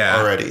locked up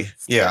already.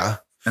 Yeah.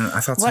 And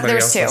I thought somebody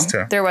else was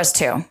too. There was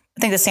two. I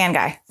think the Sand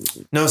guy.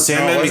 No,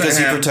 Sandman, because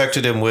he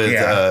protected him with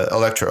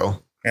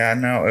Electro. Yeah,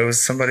 no, it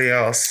was somebody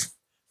else.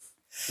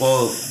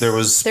 Well, there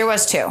was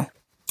two.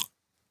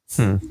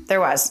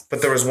 There was.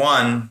 But there was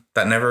one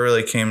that never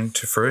really came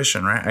to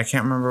fruition, right? I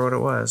can't remember what it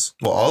was.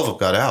 Well, all of them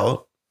got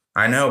out.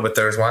 I know, but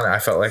there was one I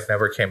felt like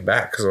never came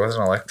back because it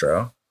wasn't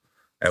Electro.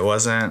 It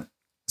wasn't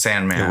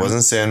Sandman. It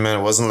wasn't Sandman.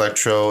 It wasn't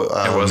Electro.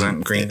 It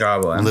wasn't Green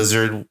Goblin.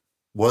 Lizard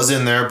was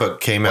in there, but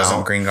came out.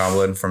 Wasn't Green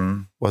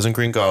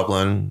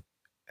Goblin.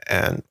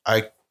 And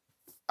I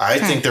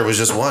think there was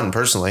just one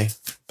personally,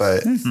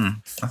 but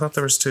I thought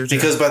there was two too.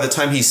 Because by the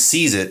time he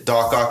sees it,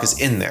 Doc Ock is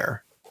in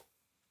there.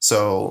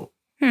 So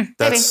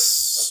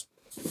that's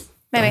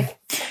maybe.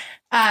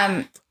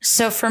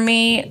 So for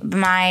me,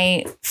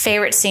 my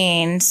favorite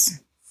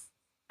scenes,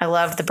 I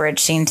loved the bridge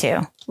scene too,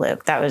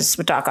 Luke. That was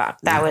with Doc Ock.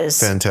 That was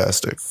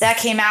fantastic. That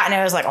came out and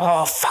it was like,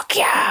 oh, fuck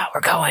yeah,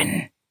 we're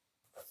going.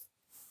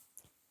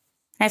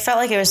 I felt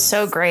like it was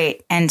so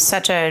great and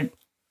such a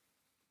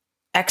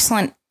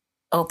excellent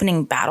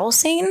opening battle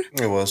scene.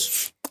 It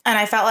was. And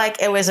I felt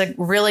like it was a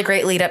really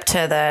great lead up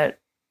to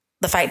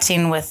the fight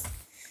scene with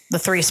the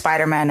three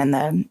Spider-Men and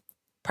the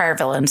prior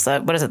villains.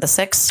 The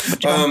six?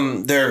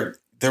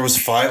 There was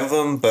 5 of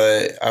them,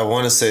 but I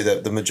want to say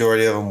that the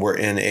majority of them were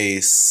in a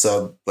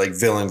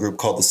villain group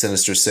called the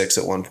Sinister Six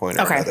at one point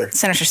or another.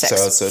 Sinister Six.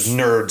 So it's a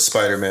nerd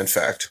Spider-Man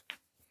fact.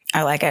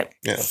 I like it.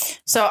 Yeah.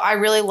 So I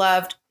really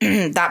loved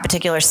that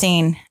particular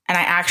scene. And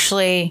I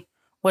actually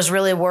was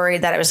really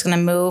worried that it was going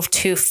to move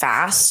too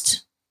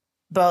fast,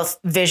 both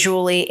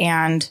visually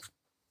and,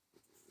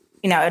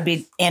 it'd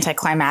be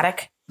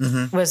anticlimactic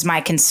was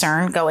my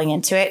concern going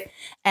into it.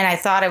 And I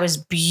thought it was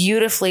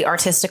beautifully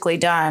artistically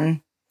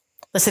done.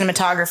 The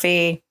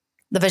cinematography,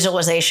 the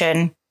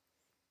visualization.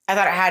 I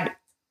thought it had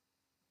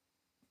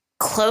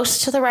close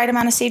to the right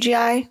amount of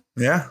CGI.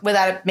 Yeah.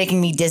 Without it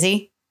making me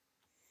dizzy.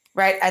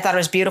 Right. I thought it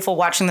was beautiful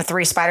watching the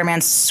 3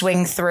 Spider-Man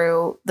swing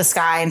through the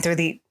sky and through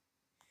the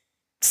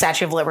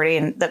Statue of Liberty.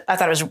 And I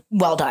thought it was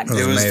well done.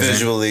 It was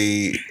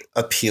visually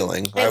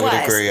appealing. I would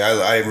agree.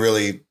 I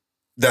really,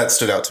 that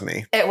stood out to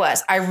me. It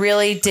was. I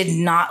really did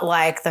not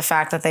like the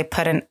fact that they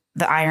put in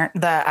the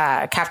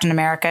Captain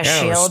America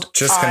shield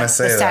on the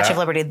Statue of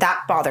Liberty.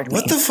 That bothered me.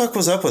 What the fuck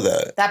was up with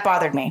that? That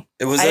bothered me.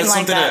 Was that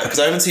something because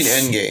I haven't seen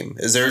Endgame.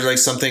 Is there like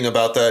something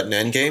about that in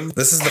Endgame?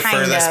 This is the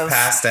furthest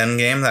past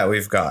Endgame that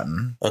we've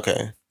gotten.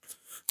 Okay.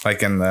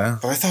 Like in the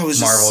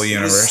Marvel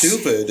universe.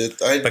 It was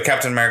stupid. But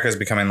Captain America is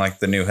becoming like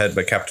the new head,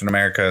 but Captain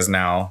America is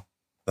now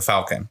the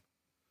Falcon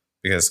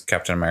because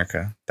Captain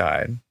America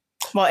died.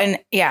 Well,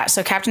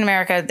 so Captain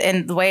America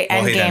in the way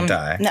Endgame,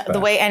 the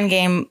way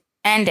Endgame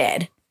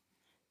ended,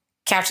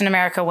 Captain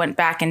America went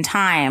back in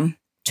time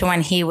to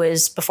when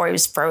before he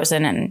was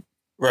frozen and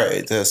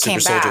the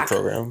Super Soldier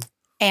program,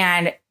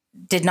 and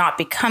did not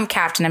become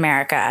Captain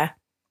America.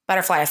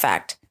 Butterfly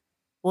effect.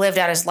 Lived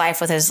out his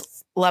life with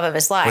his love of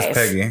his life, with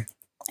Peggy,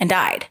 and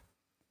died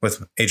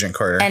with Agent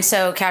Carter. And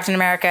so Captain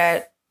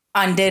America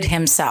undid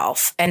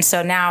himself, and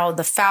so now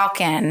the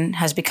Falcon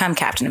has become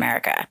Captain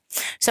America.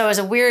 So it was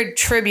a weird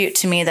tribute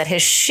to me that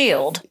his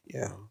shield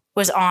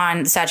was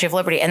on the Statue of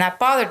Liberty, and that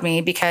bothered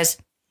me because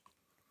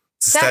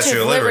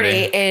Statue of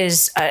Liberty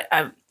is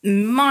a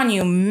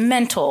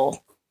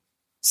monumental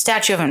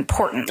statue of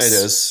importance. It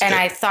is. And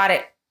I thought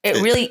it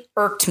really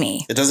irked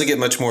me. It doesn't get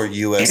much more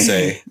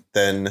USA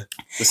than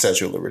the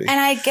Statue of Liberty. And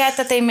I get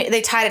that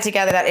they tied it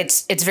together, that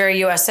it's very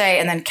USA,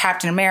 and then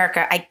Captain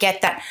America. I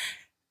get that.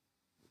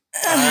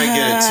 I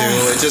get it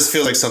too. It just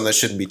feels like something that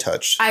shouldn't be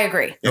touched. I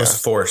agree. It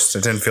was forced.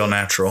 It didn't feel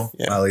natural.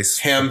 Yeah. At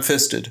least.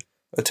 Ham-fisted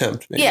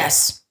attempt. Maybe.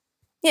 Yes.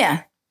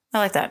 Yeah. I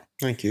like that.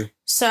 Thank you.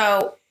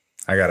 So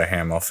I got a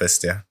ham. I'll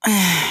fist you.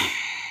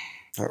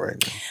 All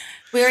right.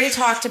 we already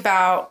talked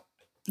about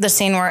the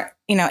scene where,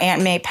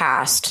 Aunt May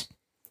passed.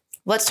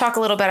 Let's talk a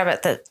little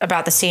bit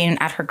about the scene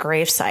at her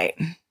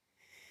gravesite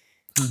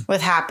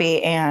with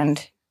Happy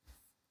and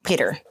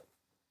Peter.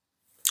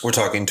 We're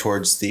talking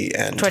towards the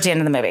end. Towards the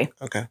end of the movie.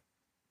 Okay.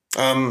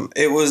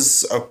 It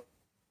was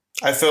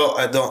I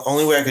felt the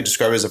only way I could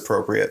describe it is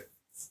appropriate.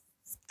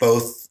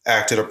 Both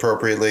acted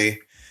appropriately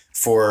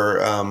for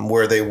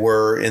where they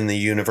were in the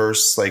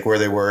universe, like where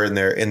they were in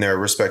their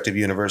respective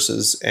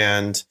universes,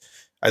 and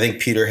I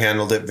think Peter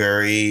handled it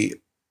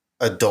very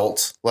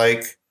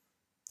adult-like.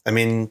 I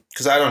mean,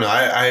 because I don't know,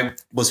 I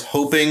was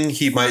hoping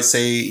he might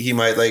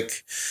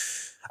like.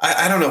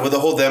 I don't know, with the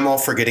whole them all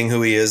forgetting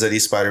who he is, that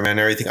he's Spider-Man and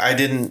everything. I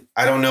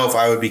don't know if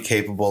I would be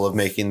capable of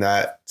making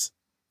that.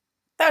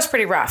 That was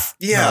pretty rough.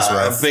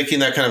 Yeah, of making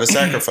that kind of a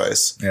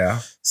sacrifice.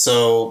 Yeah.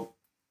 So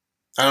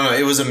I don't know.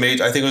 It was I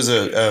think it was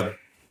a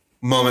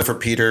moment for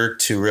Peter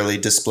to really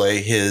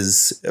display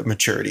his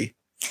maturity.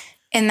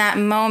 In that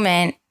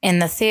moment in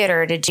the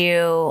theater, did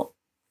you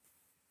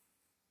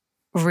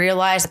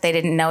realize that they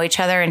didn't know each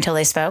other until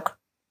they spoke?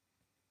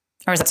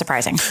 Or was that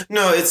surprising?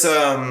 No, it's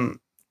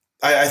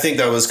I think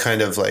that was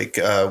kind of like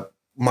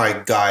my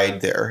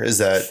guide there, is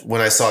that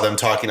when I saw them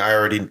talking,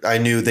 I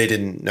knew they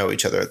didn't know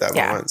each other at that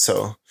moment.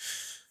 So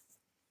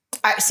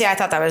I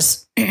thought that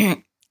was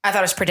I thought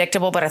it was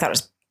predictable, but I thought it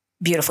was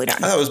beautifully done.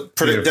 I thought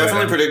it was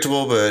definitely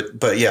predictable,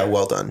 but yeah,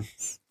 well done.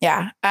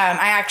 Yeah.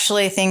 I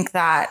actually think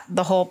that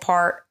the whole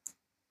part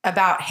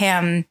about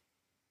him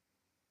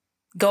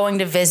going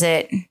to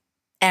visit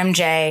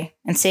MJ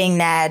and seeing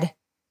Ned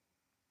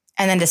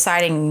and then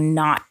deciding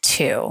not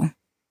to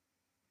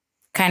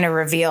kind of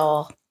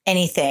reveal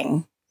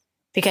anything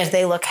because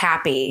they look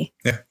happy.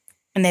 Yeah.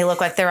 And they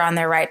look like they're on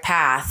their right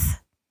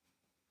path.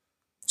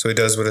 So he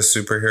does what a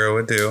superhero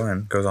would do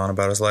and goes on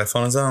about his life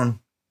on his own.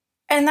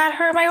 And that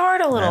hurt my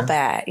heart a little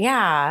bit.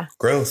 Yeah.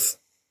 Growth.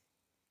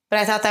 But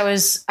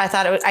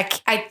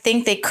I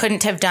think they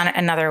couldn't have done it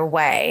another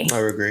way.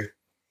 I would agree.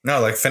 No,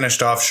 like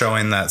finished off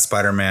showing that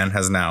Spider-Man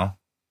has now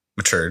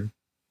matured.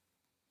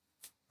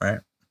 Right?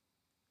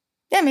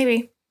 Yeah,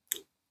 maybe.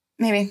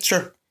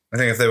 Sure. I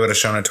think if they would have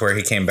shown it to where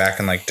he came back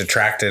and like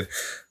detracted, it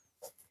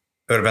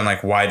would have been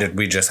like, why did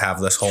we just have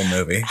this whole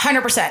movie?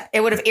 100%.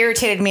 It would have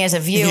irritated me as a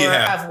viewer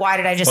of why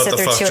did I just sit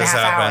there 2.5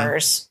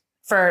 hours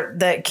for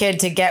the kid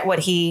to get what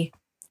he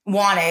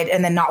wanted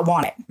and then not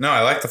want it. No,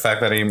 I like the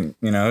fact that he,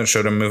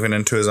 showed him moving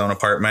into his own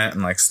apartment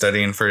and like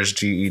studying for his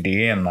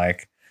GED and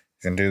like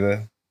he can do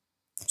the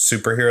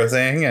superhero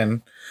thing.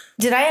 And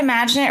did I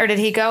imagine it, or did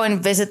he go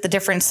and visit the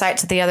different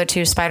sites that the other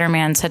two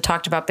Spider-Mans had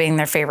talked about being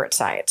their favorite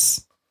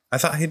sites? I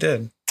thought he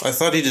did. I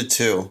thought he did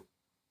too.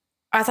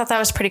 I thought that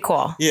was pretty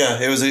cool. Yeah,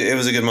 it was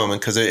a good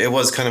moment because it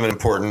was kind of an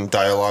important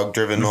dialogue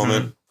driven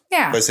moment.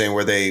 Yeah. By saying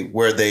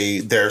where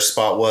their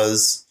spot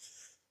was.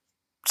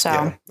 So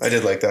yeah, I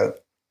did like that.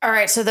 All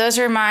right, so those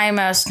are my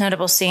most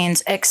notable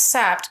scenes,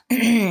 except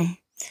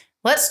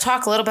let's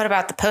talk a little bit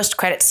about the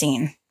post-credit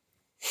scene.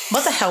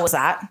 What the hell was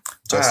that?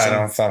 Justin, I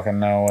don't fucking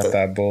know what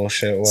that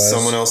bullshit was.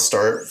 Someone else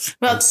start.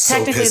 Well, I'm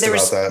technically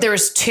so there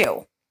was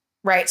two,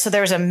 right? So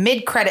there was a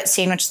mid-credit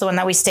scene, which is the one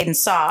that we stayed and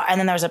saw, and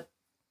then there was a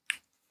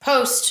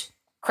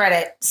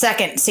post-credit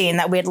second scene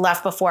that we had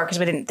left before because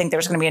we didn't think there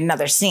was going to be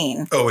another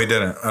scene. Oh, we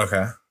didn't.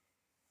 Okay.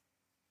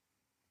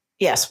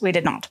 Yes, we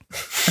did not.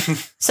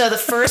 So the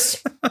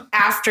first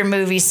after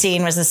movie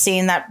scene was the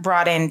scene that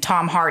brought in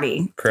Tom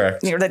Hardy. Correct.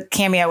 The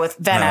cameo with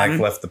Venom. And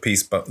I left the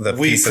piece of the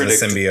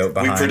symbiote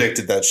behind. We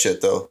predicted that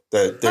shit though,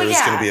 that there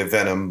was going to be a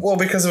Venom. Well,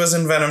 because it was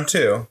in Venom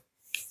 2.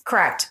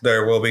 Correct.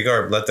 There will be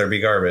let there be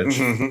garbage.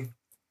 Mm-hmm.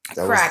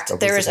 Correct.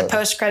 There was a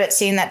post-credit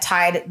scene that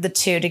tied the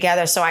two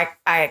together. So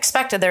I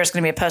expected there was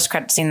going to be a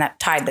post-credit scene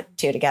that tied the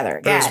two together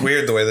again. But it was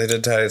weird the way they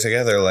did tie it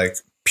together. Like,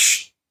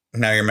 psh,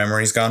 now your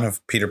memory's gone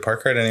of Peter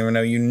Parker. I didn't even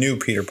know you knew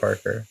Peter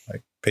Parker.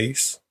 Like,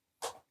 peace.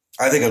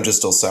 I think I'm just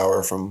still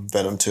sour from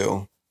Venom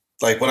 2.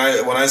 Like when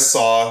I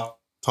saw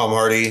Tom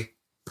Hardy,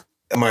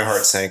 my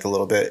heart sank a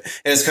little bit.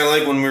 And it's kind of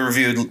like when we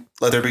reviewed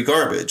Let There Be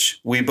Garbage.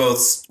 We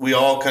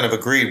all kind of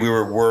agreed we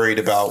were worried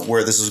about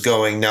where this was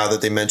going now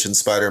that they mentioned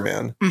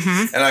Spider-Man.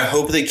 Mm-hmm. And I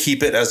hope they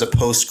keep it as a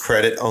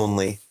post-credit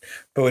only.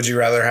 But would you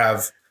rather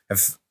have,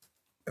 if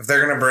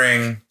they're going to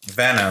bring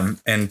Venom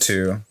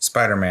into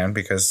Spider-Man,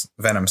 because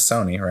Venom's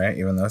Sony, right?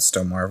 Even though it's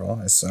still Marvel,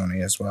 it's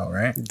Sony as well,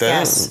 right?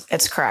 Yes,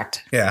 it's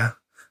correct. Yeah.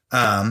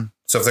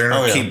 So if they're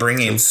going to keep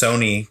bringing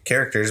Sony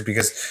characters,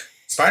 because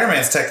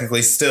Spider-Man's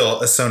technically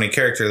still a Sony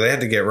character. They had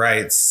to get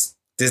rights.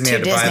 Disney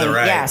had to buy the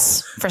rights.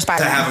 Yes, for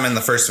Spider-Man. To have him in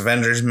the first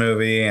Avengers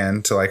movie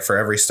and to like for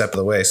every step of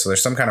the way. So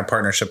there's some kind of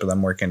partnership of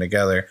them working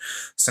together.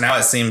 So now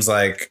it seems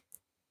like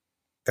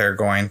they're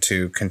going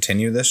to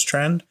continue this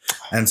trend.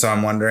 And so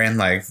I'm wondering,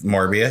 like,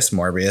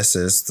 Morbius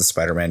is the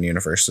Spider-Man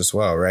universe as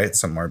well, right?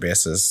 So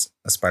Morbius is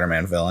a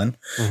Spider-Man villain.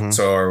 Mhm.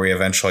 So are we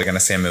eventually going to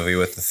see a movie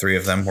with the three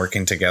of them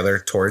working together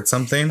towards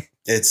something?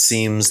 It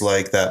seems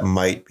like that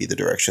might be the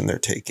direction they're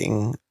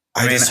taking.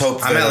 I mean, just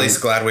hope I'm at Venom-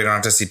 least glad we don't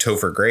have to see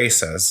Topher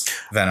Grace as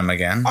Venom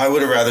again. I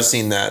would have rather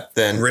seen that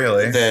than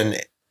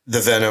the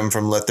Venom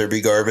from Let There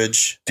Be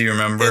Garbage Do you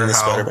remember in the how?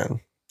 Spider-Man.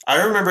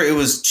 I remember it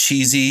was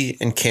cheesy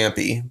and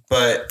campy,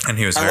 but And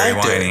he was I very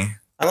liked it. whiny.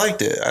 I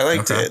liked it. I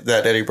liked Okay. it,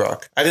 that Eddie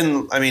Brock. I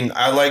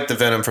liked the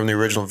Venom from the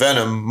original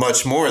Venom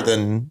much more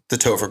than the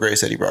Topher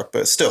Grace Eddie Brock,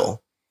 but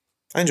still,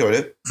 I enjoyed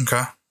it.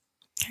 Okay.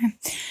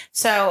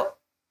 So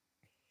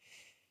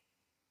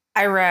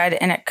I read,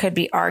 and it could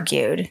be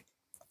argued,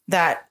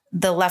 that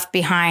the Left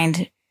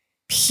Behind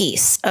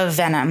piece of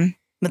Venom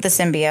with the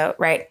symbiote,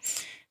 right?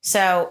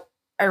 So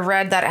I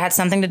read that it had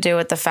something to do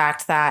with the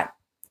fact that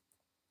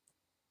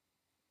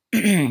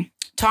Tom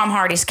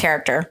Hardy's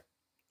character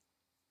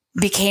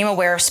became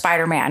aware of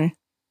Spider-Man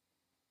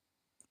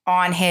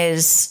on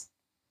his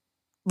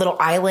little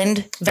island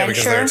Yeah,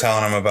 because venture they were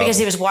telling him about. because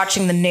he was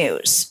watching the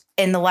news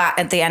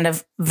at the end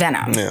of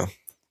Venom. Yeah.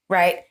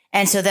 Right.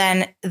 And so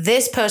then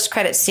this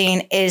post-credit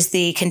scene is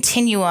the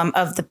continuum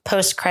of the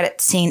post-credit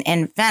scene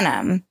in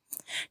Venom,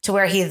 to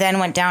where he then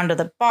went down to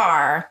the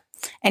bar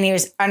and he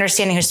was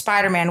understanding who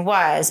Spider-Man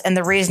was. And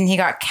the reason he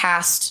got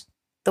cast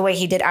the way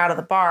he did out of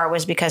the bar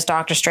was because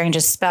Doctor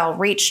Strange's spell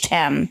reached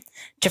him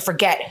to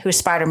forget who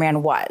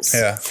Spider-Man was.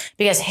 Yeah.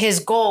 Because his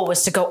goal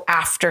was to go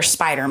after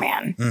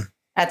Spider-Man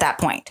at that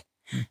point.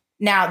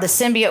 Now, the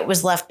symbiote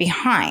was left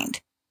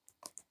behind.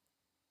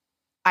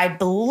 I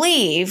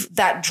believe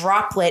that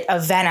droplet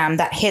of Venom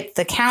that hit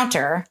the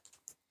counter,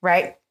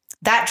 right?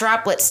 That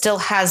droplet still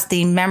has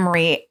the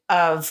memory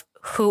of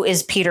who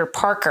is Peter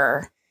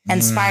Parker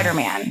and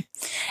Spider-Man.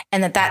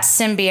 And that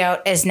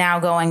symbiote is now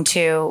going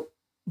to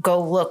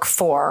go look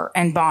for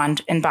and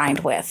bind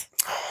with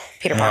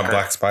Peter Not Parker.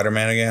 Black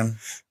Spider-Man again.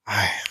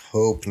 I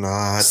hope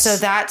not. So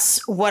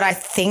that's what I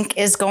think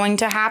is going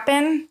to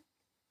happen.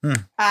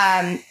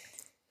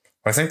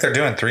 I think they're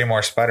doing 3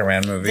 more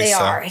Spider-Man movies. They so,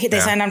 are. They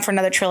yeah. signed on for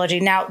another trilogy.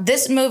 Now,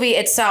 this movie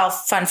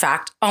itself, fun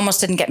fact,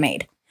 almost didn't get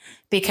made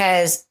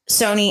because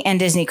Sony and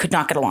Disney could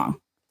not get along.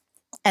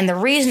 And the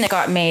reason it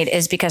got made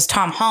is because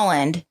Tom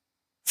Holland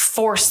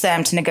forced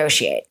them to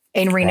negotiate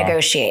and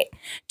renegotiate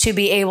to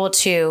be able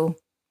to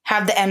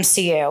have the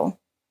MCU,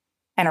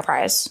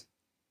 Enterprise,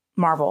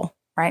 Marvel,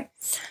 right?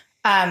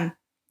 The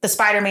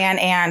Spider-Man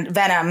and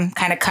Venom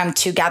kind of come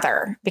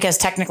together because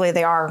technically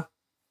they are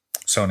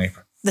Sony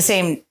the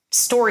same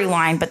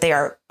storyline, but they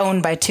are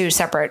owned by 2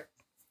 separate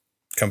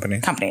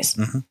companies.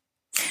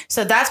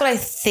 So that's what I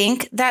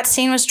think that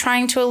scene was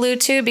trying to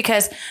allude to,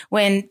 because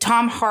when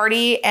Tom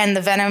Hardy and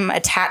the Venom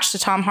attached to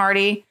Tom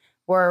Hardy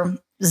were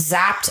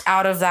zapped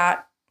out of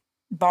that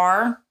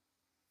bar,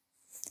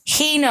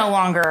 he no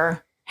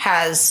longer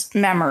has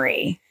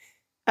memory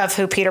of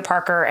who Peter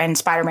Parker and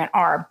Spider-Man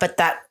are, but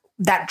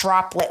that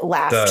droplet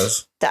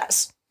left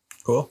does.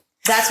 Cool.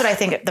 That's what I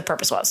think the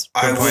purpose was.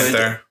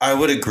 I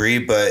would agree,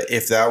 but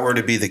if that were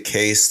to be the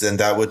case, then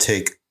that would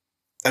take,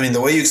 the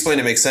way you explain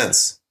it makes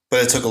sense,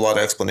 but it took a lot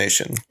of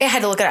explanation. I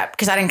had to look it up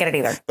because I didn't get it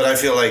either. But I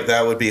feel like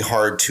that would be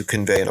hard to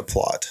convey in a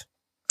plot.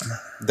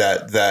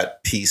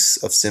 That piece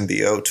of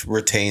symbiote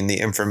retain the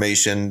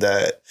information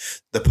that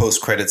the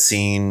post-credit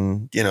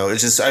scene,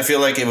 it's just, I feel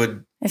like it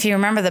would. If you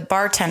remember, the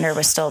bartender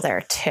was still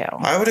there too.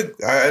 I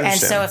understand. And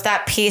so if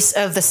that piece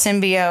of the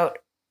symbiote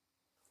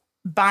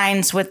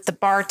binds with the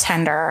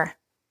bartender,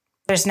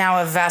 there's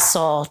now a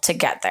vessel to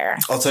get there.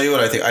 I'll tell you what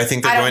I think. I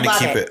think they're going to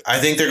keep it. I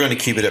think they're going to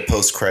keep it at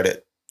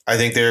post-credit. I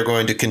think they're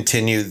going to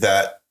continue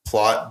that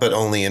plot, but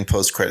only in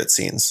post-credit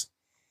scenes.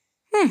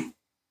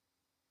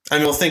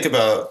 We'll think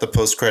about the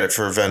post-credit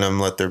for Venom,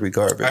 Let There Be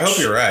Garbage. I hope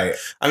you're right.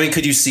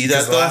 Could you see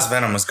that? The last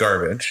Venom was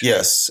garbage.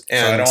 Yes. And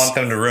so I don't want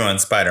them to ruin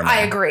Spider-Man. I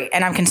agree.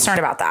 And I'm concerned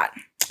about that.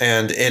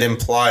 And it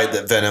implied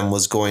that Venom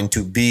was going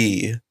to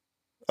be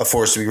a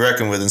force to be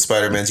reckoned with in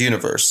Spider-Man's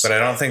universe. But I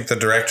don't think the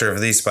director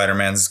of these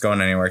Spider-Mans is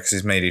going anywhere because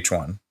he's made each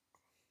one.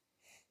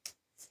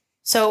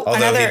 So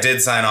although he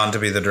did sign on to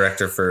be the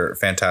director for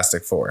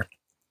Fantastic Four.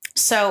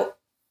 So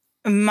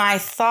my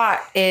thought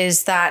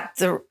is that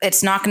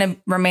it's not going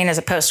to remain as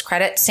a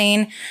post-credit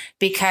scene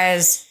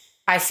because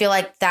I feel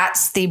like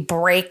that's the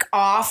break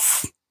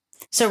off.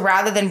 So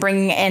rather than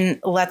bringing in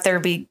Let There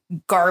Be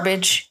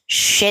Garbage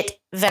shit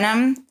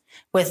Venom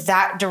with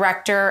that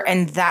director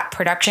and that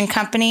production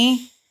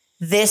company,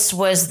 this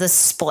was the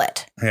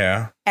split.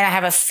 Yeah. And I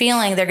have a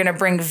feeling they're going to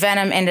bring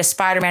Venom into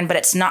Spider-Man, but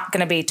it's not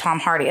going to be Tom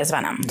Hardy as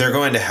Venom. They're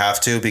going to have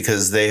to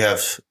because they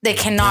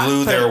cannot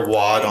blew their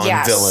wad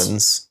on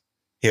villains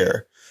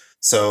here.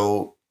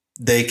 So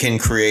they can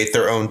create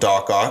their own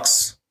Doc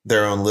Ocks,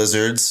 their own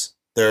Lizards,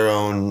 their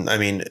own,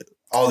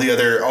 all the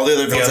other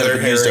villains that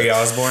have used Harry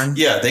Osborn.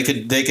 Yeah, they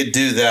could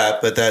do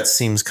that, but that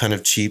seems kind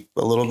of cheap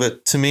a little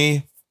bit to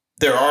me.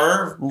 There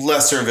are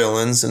lesser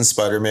villains in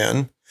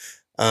Spider-Man.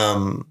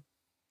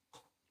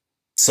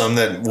 Some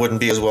that wouldn't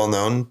be as well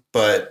known,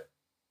 but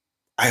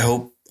I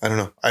don't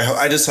know.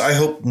 I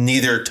hope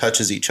neither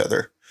touches each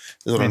other.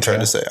 Is what Me I'm trying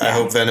too. to say. I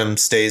hope Venom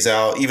stays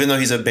out, even though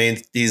he's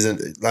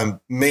a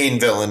main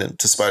villain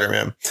to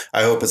Spider-Man.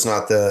 I hope it's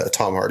not the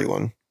Tom Hardy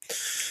one.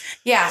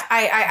 Yeah,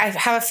 I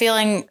have a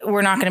feeling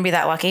we're not going to be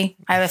that lucky.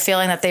 I have a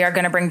feeling that they are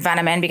going to bring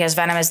Venom in because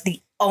Venom is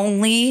the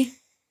only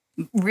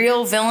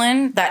real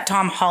villain that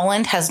Tom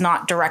Holland has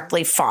not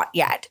directly fought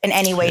yet in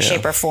any way,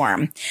 shape, or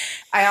form.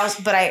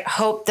 But I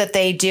hope that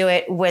they do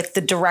it with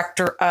the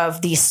director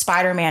of the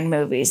Spider-Man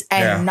movies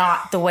and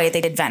not the way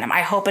they did Venom.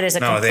 I hope it is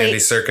with Andy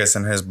Serkis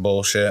and his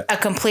bullshit. A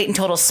complete and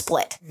total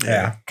split.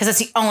 Yeah. Because it's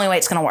the only way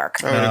it's going to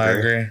work. I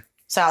agree.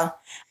 So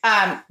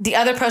the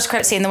other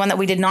post-credit scene, the one that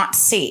we did not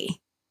see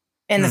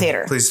in the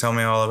theater. Please tell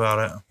me all about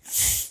it.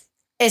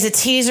 Is a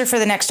teaser for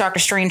the next Doctor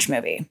Strange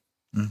movie.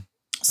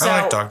 So,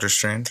 I like Doctor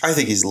Strange. I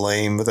think he's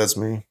lame, but that's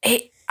me.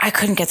 I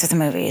couldn't get through the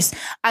movies.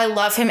 I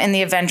love him in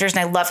the Avengers and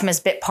I love him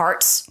as bit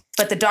parts,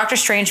 but the Doctor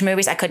Strange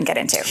movies I couldn't get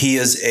into. He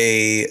is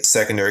a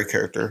secondary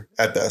character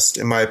at best,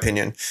 in my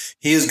opinion.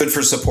 He is good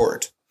for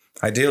support.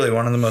 Ironically,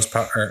 one of the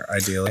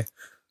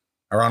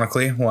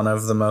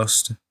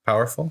most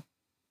powerful.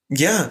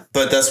 Yeah,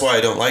 but that's why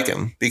I don't like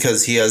him,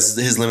 because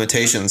his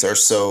limitations are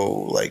so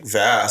like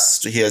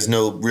vast. He has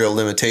no real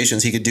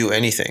limitations. He could do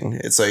anything.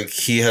 It's like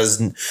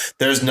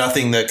there's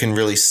nothing that can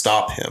really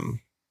stop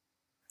him.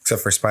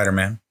 Except for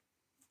Spider-Man.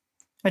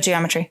 With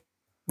geometry.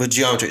 With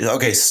geometry.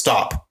 Okay,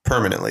 stop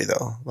permanently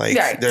though.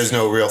 Like there's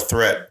no real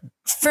threat.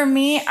 For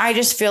me, I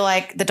just feel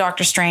like the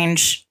Doctor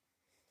Strange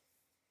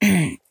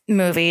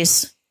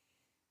movies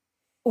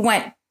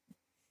went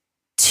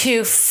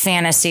too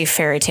fantasy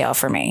fairy tale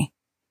for me.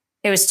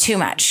 It was too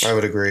much. I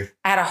would agree.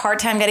 I had a hard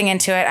time getting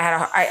into it.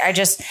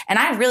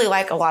 I really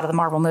like a lot of the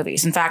Marvel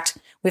movies. In fact,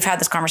 we've had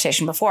this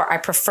conversation before. I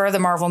prefer the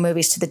Marvel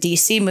movies to the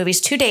DC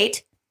movies to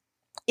date,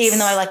 even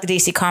though I like the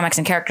DC comics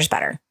and characters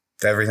better.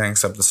 Everything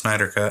except the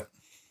Snyder Cut.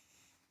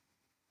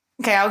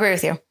 Okay, I'll agree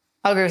with you.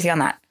 I'll agree with you on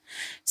that.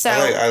 So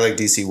I like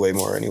DC way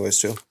more anyways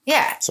too.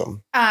 Yeah. So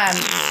how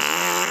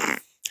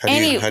do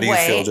you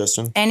feel,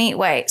 Justin?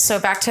 Anyway, so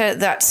back to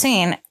that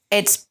scene.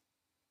 It's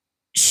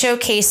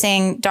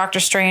showcasing Doctor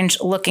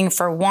Strange looking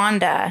for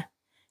Wanda,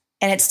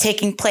 and it's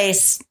taking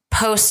place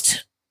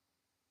post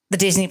the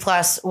Disney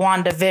Plus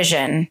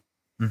WandaVision.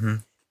 Mm-hmm.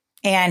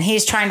 And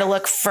he's trying to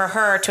look for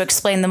her to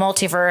explain the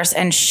multiverse,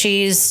 and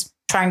she's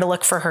trying to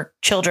look for her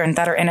children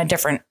that are in a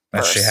different that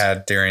verse. She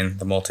had during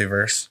the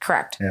multiverse.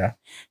 Correct. Yeah.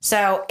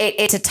 So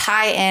it's a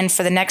tie-in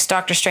for the next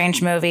Doctor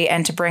Strange movie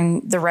and to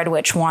bring the Red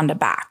Witch Wanda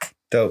back.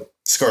 Dope.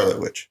 Scarlet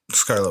Witch.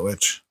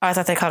 Oh, I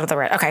thought they called it the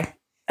Red. Okay.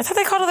 I thought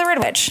they called her the Red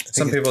Witch.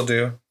 Some people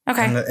do.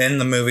 Okay. In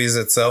the movies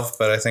itself,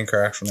 but I think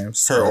her actual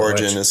name's her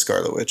origin is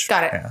Scarlet Witch.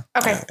 Got it. Yeah.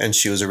 Okay. Yeah. And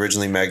she was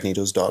originally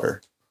Magneto's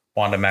daughter.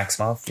 Wanda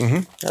Maximoff.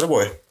 Mm-hmm.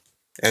 Attaboy.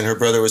 And her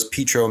brother was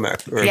Pietro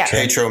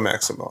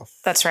Maximoff.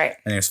 That's right.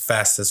 And he was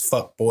fast as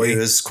fuck, boy. He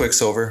was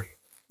Quicksilver.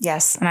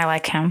 Yes, and I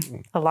like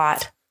him a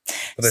lot.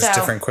 But there's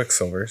different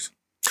Quicksilvers.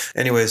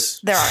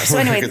 Anyways. There are. So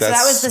anyway, so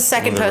that was the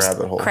second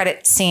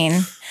post-credit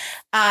scene.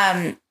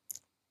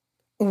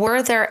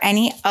 Were there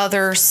any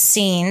other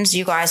scenes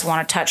you guys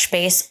want to touch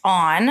base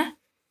on,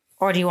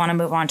 or do you want to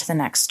move on to the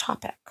next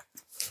topic?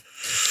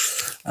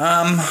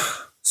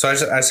 So I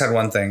just had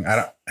one thing.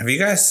 Have you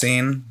guys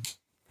seen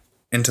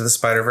Into the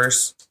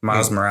Spider-Verse?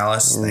 Miles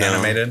Morales, the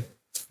animated?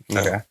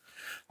 No. Okay.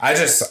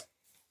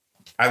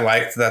 I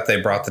liked that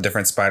they brought the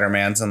different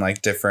Spider-Mans and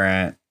like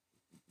different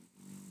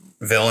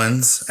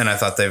villains, and I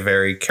thought they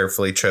very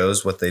carefully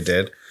chose what they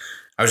did.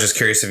 I was just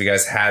curious if you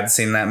guys had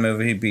seen that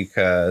movie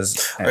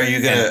because are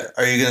you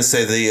gonna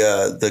say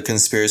the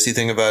conspiracy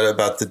thing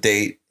about the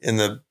date in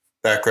the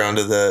background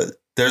of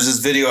there's this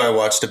video I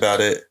watched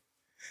about it.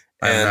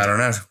 And I don't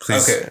know.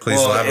 Please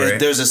elaborate.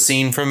 There's a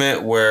scene from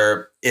it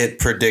where it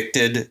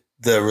predicted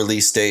the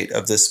release date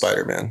of this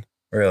Spider-Man.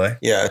 Really?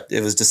 Yeah,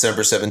 it was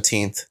December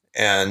 17th.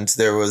 And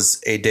there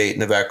was a date in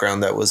the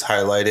background that was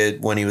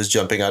highlighted when he was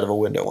jumping out of a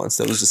window once.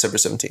 That was December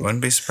 17th.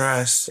 Wouldn't be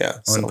surprised. Yeah.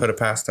 I wouldn't put it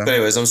past him. But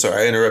anyways, I'm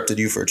sorry. I interrupted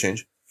you for a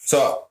change.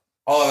 So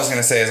all I was going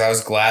to say is I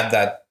was glad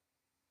that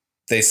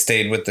they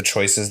stayed with the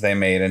choices they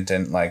made and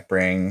didn't like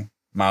bring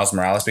Miles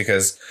Morales,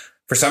 because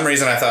for some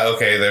reason I thought,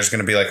 okay, there's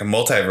going to be like a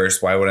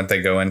multiverse. Why wouldn't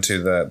they go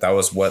into that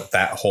was what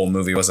that whole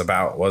movie was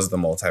about, was the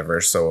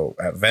multiverse. So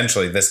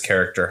eventually this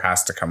character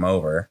has to come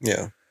over.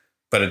 Yeah.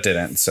 But it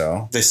didn't,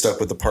 so they stuck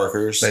with the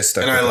Parkers.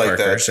 And I like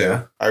Parkers, that too.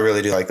 Yeah. I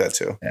really do like that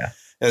too. Yeah,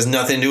 it has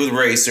nothing to do with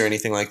race or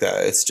anything like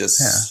that. It's just,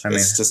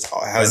 it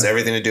has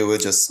everything to do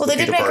with just. Well, they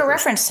did make a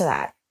reference to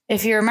that,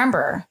 if you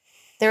remember.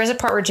 There was a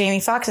part where Jamie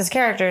Foxx's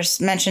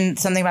characters mentioned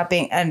something about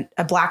being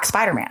a black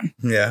Spider-Man.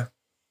 Yeah,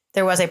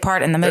 there was a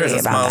part in the movie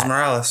about Miles that.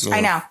 Morales.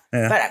 I know,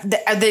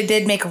 but they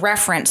did make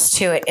reference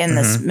to it in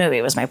this movie.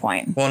 Was my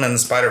point. Well, and in the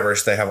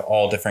Spider-Verse, they have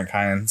all different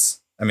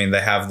kinds. I mean, they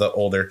have the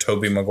older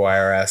Tobey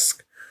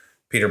Maguire-esque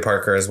Peter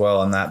Parker as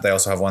well, and that they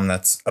also have one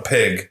that's a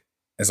pig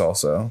is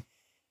also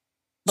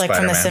like Spider-Man.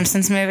 From the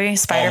Simpsons movie,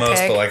 Spider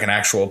Almost, Pig, but like an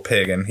actual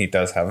pig, and he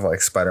does have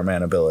like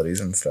Spider-Man abilities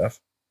and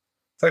stuff.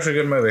 It's actually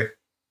a good movie.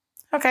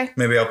 Okay,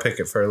 maybe I'll pick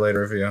it for a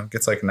later review. It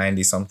gets like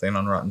 90 something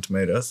on Rotten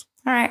Tomatoes.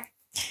 All right.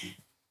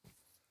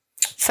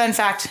 Fun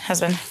fact,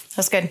 husband.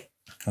 That's good.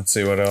 Let's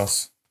see what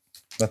else.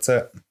 That's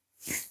it.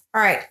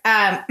 All right.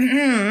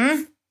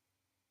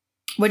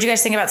 What'd you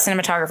guys think about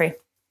cinematography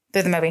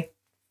through the movie?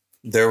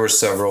 There were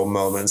several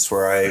moments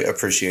where I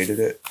appreciated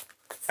it.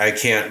 I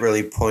can't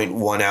really point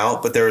one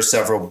out, but there were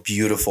several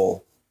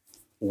beautiful,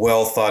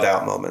 well thought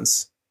out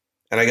moments.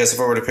 And I guess if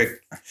I were to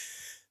pick,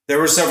 there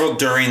were several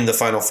during the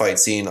final fight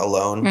scene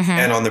alone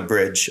and on the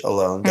bridge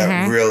alone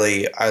that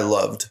really I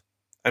loved.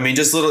 I mean,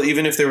 just little,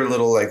 even if they were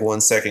little like 1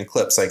 second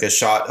clips, like a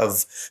shot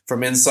of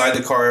from inside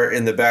the car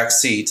in the back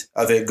seat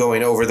of it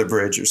going over the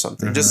bridge or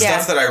something. Just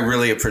stuff that I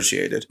really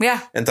appreciated.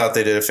 Yeah. And thought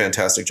they did a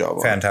fantastic job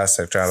on.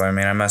 Fantastic job. I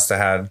mean, I must have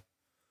had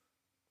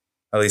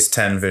at least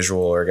 10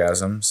 visual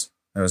orgasms.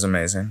 It was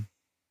amazing.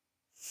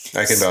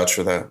 I can vouch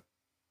for that.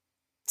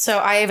 So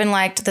I even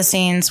liked the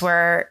scenes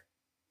where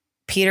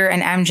Peter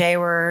and MJ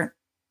were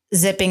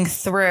zipping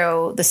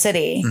through the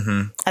city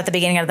at the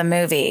beginning of the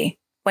movie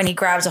when he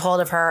grabs a hold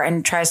of her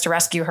and tries to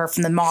rescue her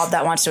from the mob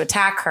that wants to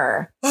attack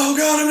her. Oh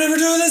God, I'm never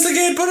doing this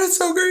again, but it's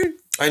so great.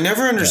 I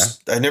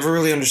never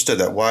really understood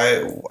that. Why?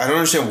 I don't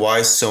understand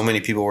why so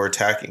many people were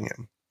attacking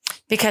him.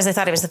 Because they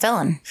thought he was the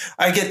villain.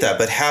 I get that,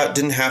 but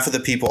didn't half of the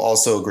people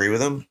also agree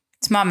with him?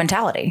 It's mob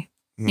mentality.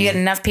 You get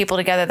enough people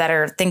together that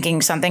are thinking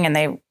something and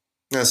they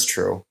That's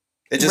true.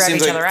 It just rev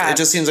seems each like other up. it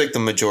just seems like the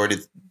majority,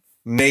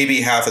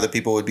 maybe half of the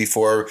people would be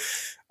for.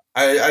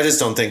 I just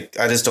don't think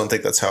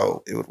that's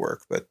how it would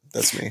work, but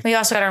that's me. We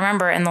also got to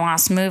remember in the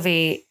last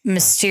movie,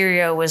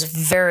 Mysterio was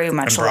very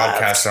much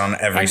broadcasted loved. on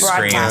every And screen.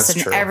 broadcasted, That's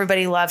and true.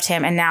 everybody loved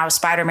him, and now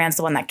Spider-Man's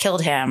the one that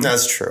killed him.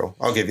 That's true.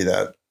 I'll give you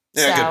that.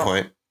 Yeah, So- good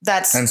point.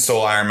 That's And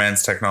stole Iron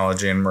Man's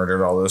technology and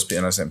murdered all those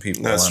innocent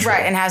people. That's And- true.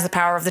 right, and has the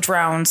power of the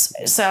drones.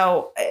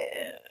 So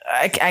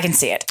I can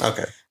see it.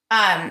 Okay.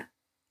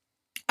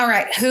 All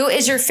right, who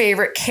is your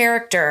favorite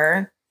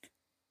character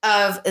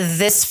of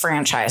this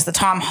franchise, the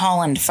Tom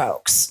Holland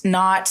folks?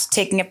 Not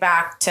taking it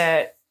back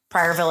to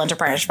prior villains or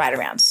prior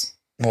Spider-Mans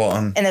Well,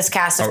 in this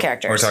cast of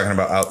characters. we're talking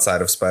about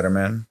outside of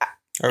Spider-Man.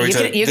 Are we You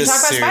can- talking- you can this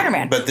talk about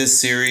Spider-Man. But this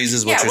series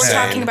is what Yeah, you're we're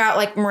saying. talking about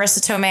like Marissa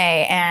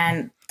Tomei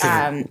and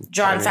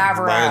John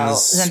Favreau,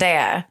 mine's-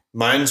 Zendaya.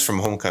 Mine's from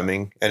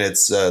Homecoming, and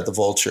it's the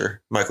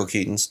Vulture, Michael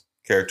Keaton's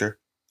character.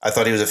 I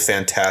thought he was a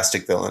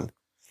fantastic villain.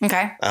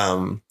 Okay.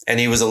 And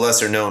he was a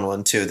lesser known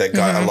one too that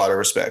got a lot of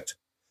respect.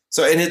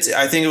 So, and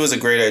I think it was a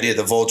great idea.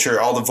 The Vulture,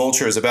 all the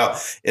Vulture is about,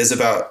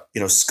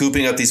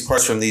 scooping up these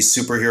parts from these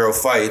superhero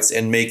fights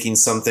and making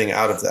something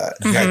out of that.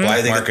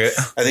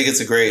 I think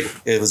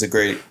it was a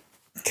great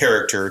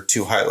character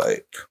to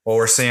highlight. Well,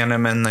 we're seeing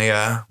him in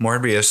the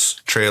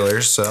Morbius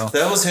trailers, so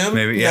That was him?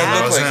 maybe Yeah.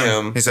 that was Looked like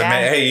him. him. He said,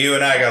 Yeah. "Hey, you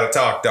and I got to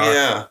talk, Doc."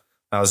 Yeah.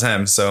 That was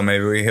him. So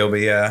maybe he'll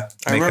be making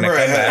remember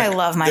a I comeback. I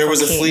love Michael There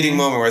was a Keaton. fleeting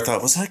moment where I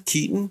thought, was that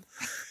Keaton?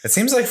 It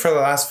seems like for the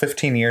last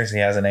 15 years he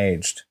hasn't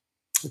aged.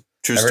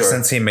 True Ever story.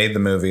 since he made the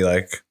movie,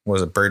 like,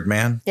 was it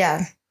Birdman?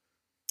 Yeah.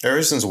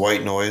 Ever since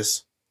White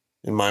Noise,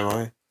 in my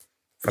mind.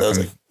 That was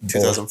like Fucking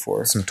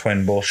 2004. Some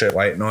twin bullshit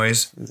white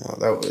noise. No,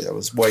 that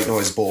was White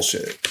Noise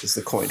bullshit, is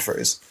the coined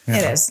phrase.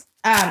 It is.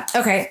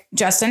 Okay,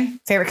 Justin,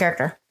 favorite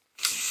character?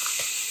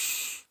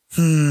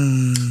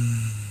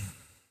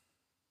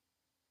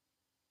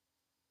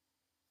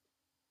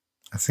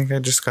 I think I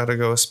just got to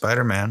go with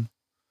Spider-Man.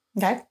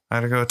 Okay. I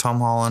had to go with Tom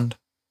Holland.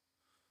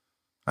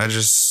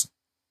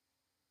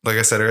 Like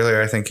I said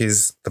earlier, I think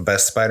he's the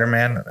best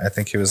Spider-Man. I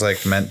think he was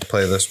like meant to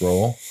play this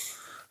role.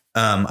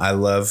 I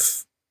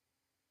love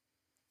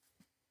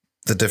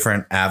the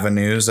different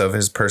avenues of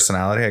his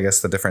personality. I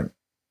guess the different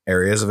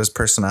areas of his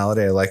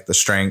personality. I like the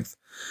strength.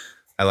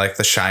 I like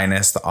the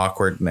shyness, the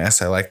awkwardness.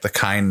 I like the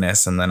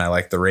kindness. And then I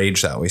like the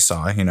rage that we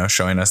saw,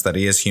 showing us that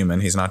he is human.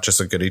 He's not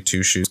just a goody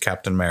two shoes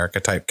Captain America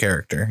type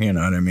character. You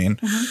know what I mean?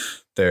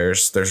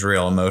 There's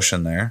real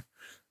emotion there.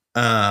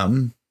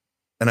 And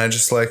I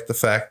just like the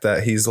fact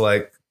that he's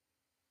like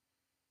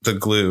the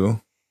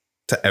glue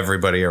to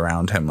everybody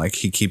around him. Like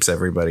he keeps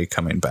everybody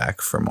coming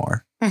back for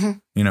more.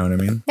 You know what I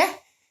mean? Yeah.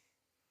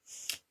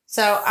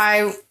 So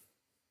I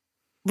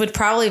would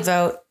probably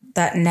vote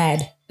that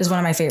Ned is one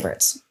of my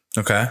favorites.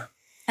 Okay.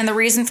 And the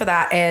reason for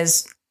that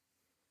is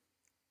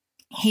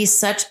he's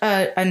such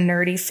a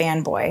nerdy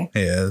fanboy.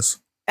 He is.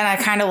 And I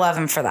kind of love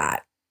him for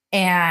that.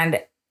 And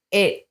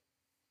I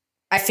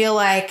feel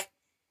like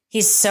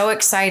he's so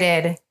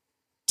excited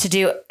to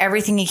do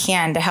everything he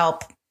can to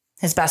help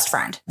his best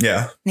friend.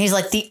 Yeah. And he's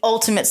like the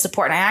ultimate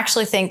support. And I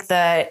actually think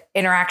the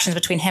interactions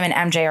between him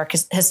and MJ are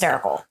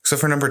hysterical. Except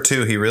for number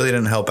 2, he really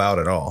didn't help out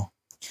at all.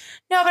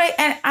 No, but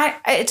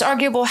it's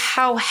arguable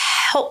how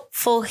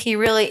helpful he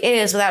really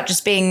is without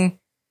just being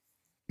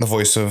The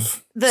voice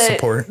of the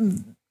support.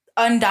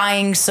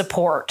 undying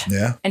support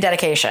Yeah. and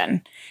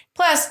dedication.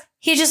 Plus,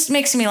 he just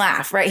makes me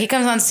laugh, right? He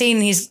comes on scene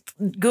and he's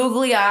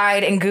googly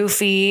eyed and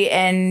goofy.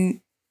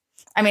 And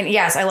I mean,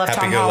 yes, I love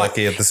Tom Holland.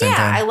 Happy-go-lucky at the same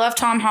time. I love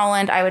Tom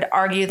Holland. I would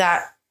argue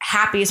that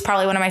Happy is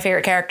probably one of my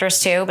favorite characters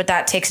too, but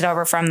that takes it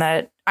over from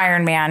the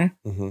Iron Man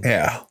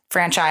Yeah.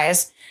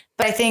 franchise.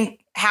 But I think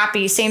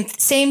Happy, same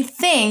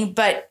thing,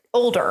 but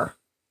older,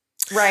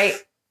 right?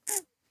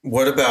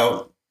 What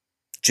about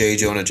J.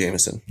 Jonah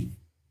Jameson?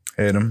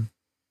 Hate him.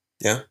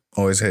 Yeah.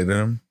 Always hated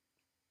him.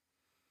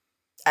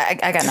 I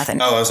got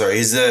nothing. Oh, I'm sorry.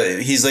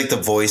 He's like the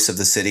voice of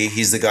the city.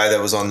 He's the guy that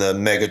was on the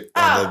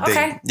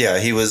okay. Yeah,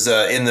 he was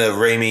in the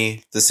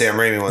Sam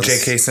Raimi ones.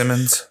 J.K.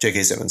 Simmons.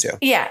 J.K. Simmons, yeah.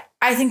 Yeah,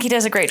 I think he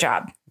does a great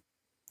job.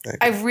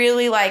 I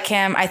really like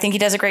him. I think he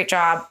does a great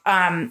job.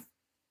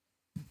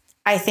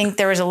 I think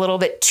there was a little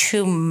bit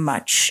too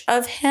much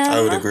of him.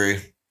 I would agree.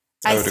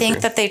 I think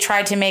that they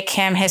tried to make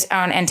him his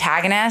own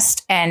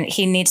antagonist, and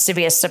he needs to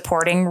be a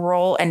supporting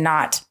role and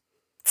not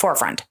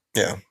forefront.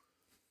 Yeah,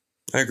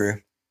 I agree.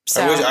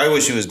 So, I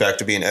wish he was back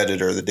to being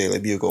editor of the Daily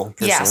Bugle.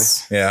 Personally.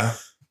 Yes. Yeah.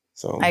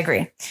 So I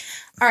agree.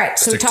 All right.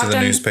 So Stick we to talked the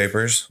on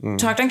newspapers.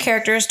 talked on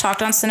characters,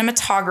 talked on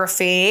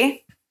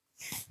cinematography.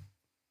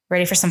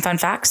 Ready for some fun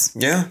facts?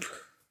 Yeah.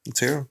 Let's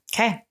hear 'em.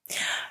 Okay.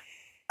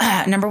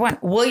 Number 1,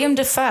 William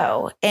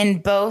Dafoe in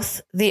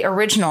both the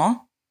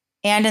original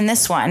and in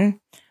this one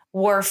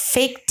wore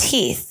fake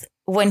teeth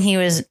when he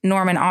was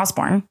Norman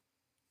Osborn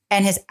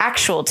and his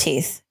actual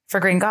teeth for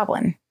Green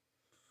Goblin.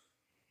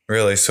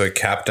 Really? So he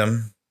capped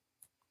him?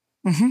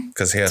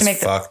 Because he has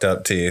fucked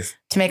up teeth.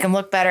 To make him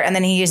look better. And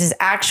then he uses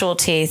actual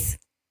teeth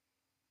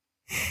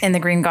in the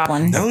Green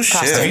Goblin. No shit.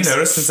 costumes. Have you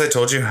noticed since I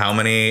told you how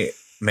many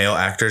male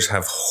actors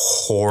have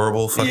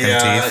horrible fucking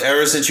teeth?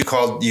 Ever since you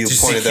pointed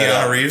that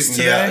out. Keanu Reeves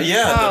today?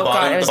 Yeah. Oh,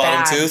 God, it was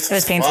bad. tooth. It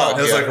was painful. Fuck,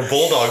 It was yeah. like a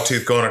bulldog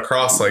tooth going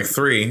across like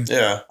 3.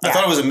 Yeah. I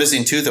thought it was a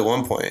missing tooth at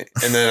one point.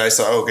 And then I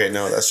saw, okay,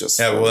 no, that's just.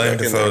 Yeah, William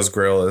back in Dafoe's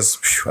grill is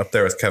up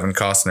there with Kevin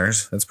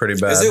Costner's. It's pretty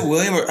bad. there. Is it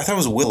William? I thought it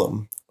was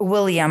Willem.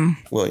 William.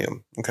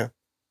 Okay.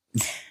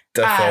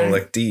 Dafoe,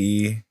 like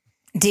D-E.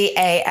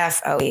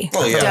 Dafoe. Oh, yeah.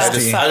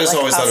 Dafoe, I just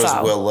always thought it was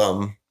Dafoe.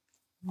 Willem.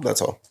 That's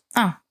all.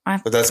 Oh,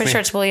 I'm But that's pretty me. sure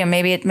it's William.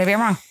 Maybe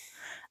I'm wrong.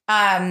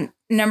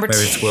 Number Maybe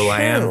 2. it's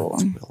Will.i.am.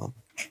 Willem.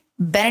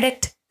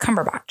 Benedict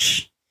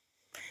Cumberbatch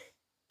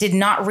did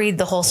not read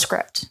the whole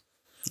script.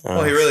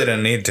 Well, he really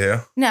didn't need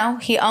to. No,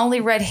 he only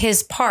read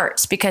his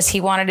parts because he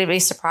wanted to be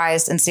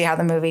surprised and see how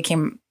the movie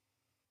came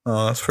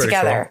Oh, that's pretty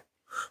together.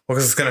 cool. Well,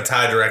 because it's going to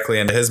tie directly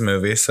into his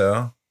movie,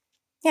 so.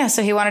 Yeah,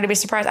 so he wanted to be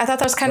surprised. I thought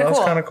that was kind of That's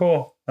cool. kind of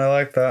cool. I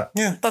like that.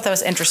 I thought that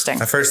was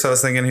interesting. At first, I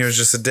was thinking he was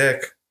just a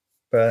dick,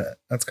 but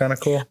that's kind of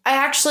cool.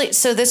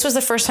 So this was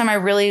the first time I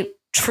really,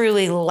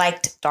 truly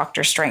liked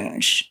Doctor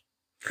Strange.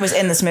 Was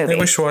in this movie. Maybe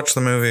we should watch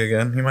the movie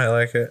again. You might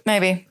like it.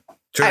 Maybe.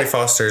 Jodie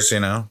Foster's,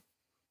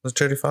 Was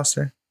Jodie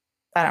Foster?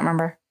 I don't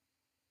remember.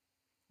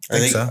 I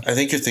so.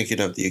 think you're thinking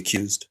of The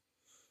Accused.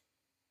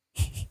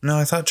 No,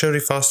 I thought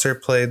Jodie Foster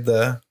played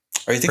the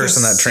Are you thinking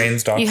person that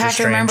trains Doctor You have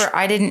Strange. to remember,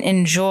 I didn't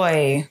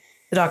enjoy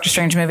the Doctor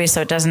Strange movie,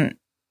 so it doesn't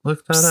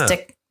Look that up.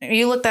 stick.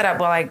 You look that up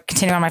while I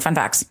continue on my fun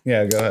facts.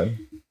 Yeah, go ahead.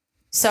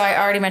 So I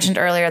already mentioned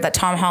earlier that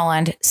Tom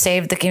Holland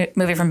saved the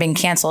movie from being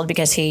canceled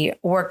because he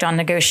worked on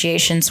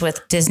negotiations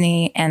with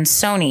Disney and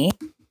Sony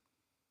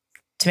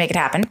to make it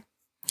happen.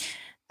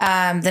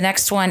 The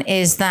next one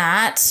is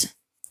that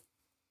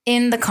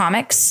in the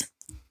comics,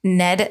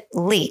 Ned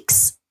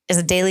Leakes is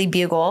a Daily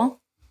Bugle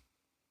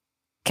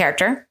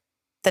character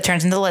that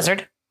turns into the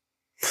lizard.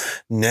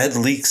 Ned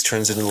Leakes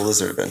turns into the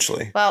lizard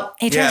eventually. Well,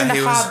 he turns Yeah, into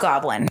he was-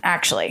 Hobgoblin,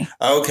 actually.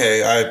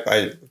 Okay,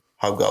 I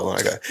Hobgoblin,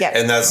 I got. Yeah.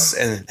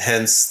 And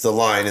hence the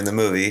line in the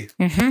movie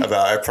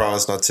about I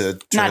promise not to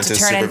turn into a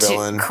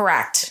supervillain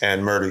correct.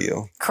 and murder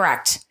you.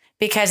 Correct.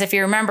 Because if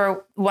you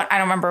remember, I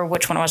don't remember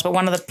which one it was, but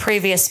one of the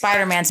previous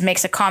Spider-Mans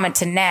makes a comment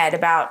to Ned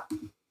about,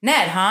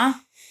 Ned, huh?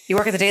 You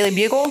work at the Daily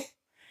Bugle?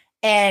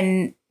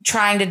 And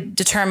trying to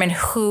determine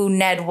who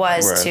Ned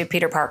was to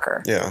Peter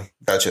Parker. Yeah,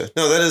 gotcha.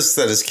 No, that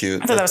is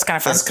cute. I thought that was kind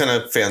of fun. That's kind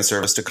of fan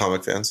service to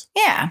comic fans.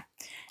 Yeah.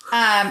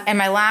 And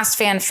my last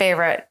fan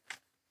favorite.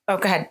 Oh,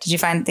 go ahead. Did you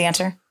find the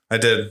answer? I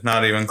did.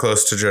 Not even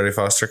close to Jodie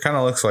Foster. Kind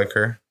of looks like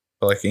her,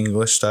 but like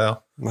English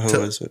style. Who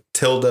is it?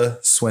 Tilda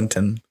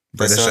Swinton, That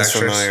British sounds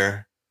actress.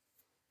 familiar.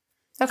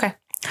 Okay.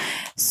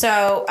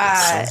 So,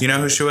 You know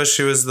who she was?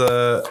 She was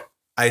the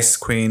Ice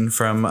Queen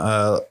from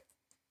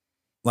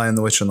Lion,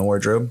 the Witch, and the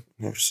Wardrobe.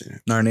 Never seen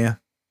it. Narnia.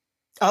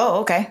 oh,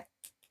 okay.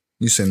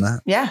 You seen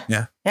that? Yeah.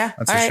 Yeah. Yeah.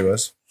 That's All who right. she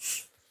was.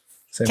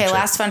 Same Okay, chick.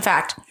 last fun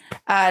fact.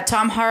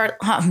 Tom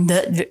Holland,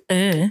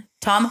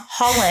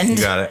 You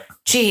got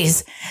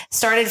it.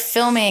 started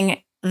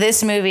filming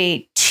this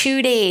movie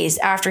 2 days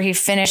after he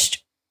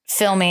finished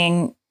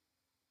filming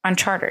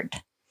Uncharted.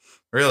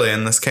 Really?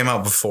 And this came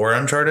out before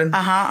Uncharted?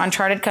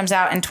 Uncharted comes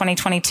out in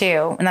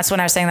 2022. And that's when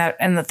I was saying that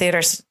in the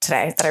theaters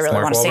today that I really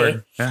Mark want to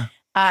Wahlberg. see.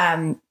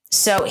 Yeah.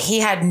 So he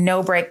had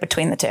no break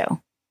between the two.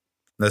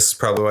 This is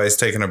probably why he's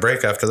taking a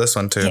break after this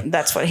one, too.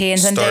 That's what he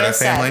and Start Zendaya a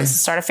said. family. Is to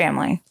start a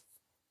family.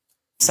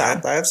 So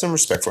I have some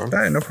respect for him. All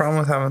right, no problem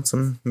with having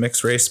some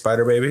mixed race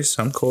spider babies.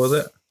 I'm cool with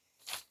it.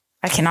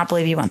 I cannot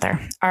believe you went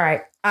there. All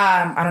right.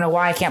 I don't know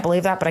why I can't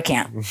believe that, but I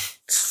can't.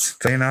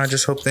 I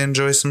just hope they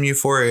enjoy some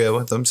euphoria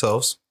with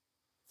themselves.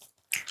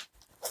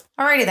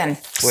 Alrighty then.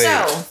 Wait.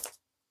 So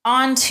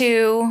on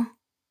to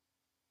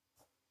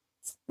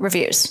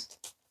reviews.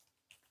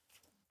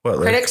 What,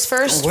 like, Critics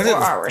first or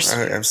ours?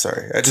 I'm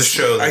sorry. I just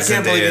show that I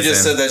can't believe you Zendaya's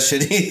just in. said that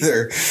shit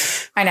either.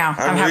 I know.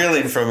 I'm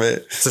reeling from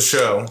it. It's a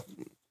show.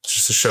 It's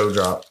just a show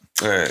drop.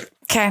 All right.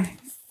 Okay.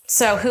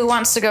 So who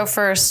wants to go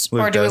first?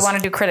 Luke or do does. we want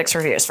to do critics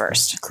reviews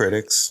first?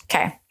 Critics.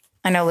 Okay.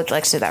 I know Luke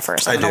likes to do that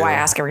first. I I don't know do. why I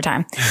ask every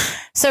time.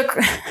 So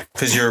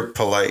Because you're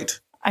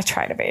polite. I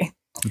try to be.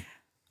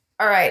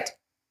 All right.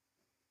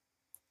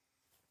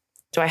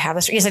 Do I have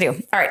this? Yes, I do.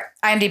 All right.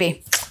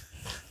 IMDb.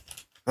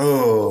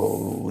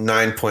 Oh,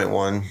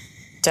 9.1.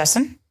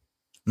 Justin?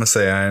 I'm gonna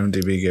say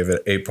IMDb gave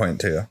it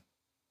 8.2.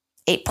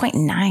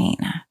 8.9.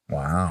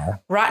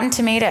 Wow. Rotten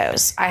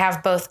Tomatoes. I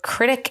have both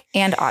critic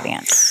and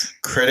audience.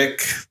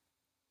 Critic,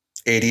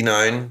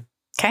 89.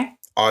 Okay.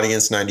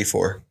 Audience,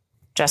 94.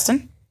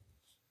 Justin?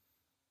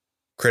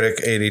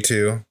 Critic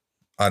 82,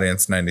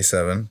 audience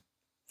 97.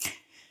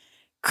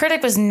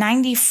 Critic was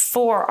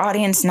 94,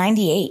 audience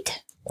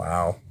 98.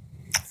 Wow.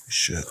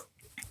 Shit.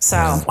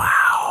 So,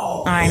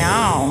 Wow. I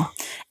know.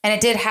 And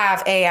it did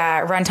have a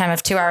runtime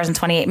of 2 hours and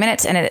 28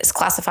 minutes, and it is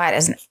classified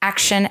as an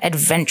action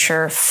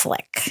adventure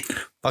flick.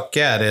 Fuck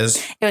yeah, it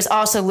is. It was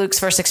also Luke's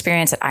first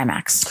experience at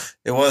IMAX.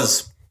 It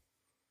was.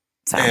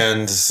 So,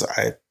 And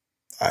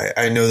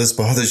I know this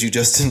bothers you,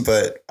 Justin,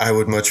 but I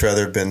would much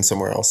rather have been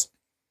somewhere else.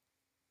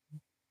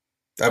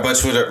 I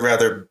much would have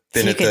rather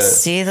been you at could the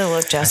see the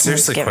look I Justin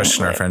was seriously giving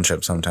question our Luke.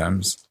 friendship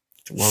sometimes.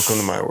 welcome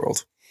to my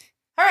world.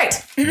 All right.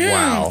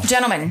 Wow.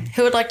 Gentlemen,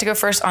 who would like to go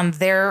first on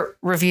their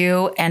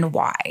review and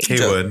why? He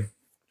Joe. would.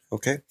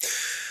 Okay.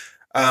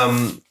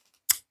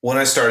 When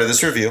I started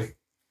this review,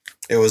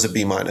 it was a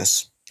B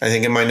minus. I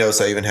think in my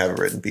notes I even have it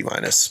written B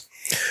minus.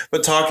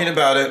 But talking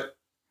about it,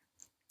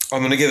 I'm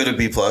going to give it a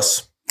B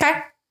plus Okay.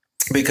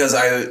 because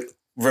I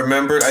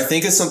remembered. I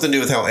think it's something to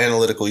do with how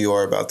analytical you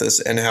are about this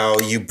and how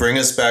you bring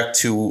us back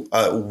to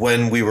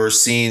when we were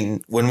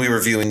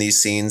viewing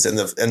these scenes and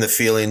the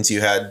feelings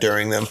you had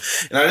during them.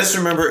 And I just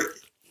remember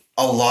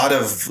a lot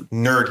of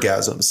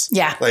nerdgasms.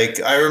 Yeah. Like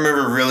I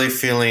remember really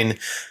feeling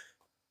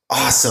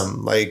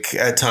awesome, like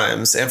at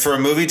times. And for a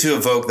movie to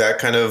evoke that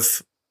kind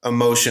of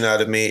emotion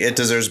out of me, it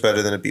deserves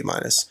better than a B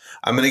minus.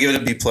 I'm going to give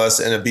it a B plus,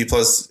 and a B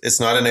plus. It's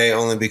not an A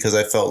only because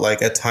I felt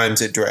like at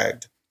times it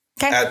dragged.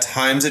 Okay. At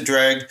times it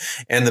dragged,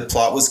 and the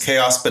plot was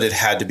chaos, but it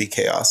had to be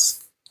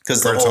chaos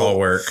because For the it to all whole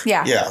work.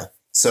 Yeah. yeah.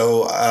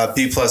 So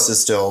B plus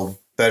is still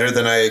better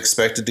than I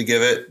expected to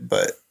give it,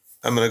 but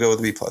I'm going to go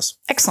with B plus.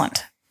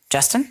 Excellent.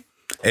 Justin?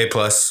 A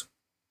plus.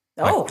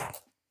 Oh,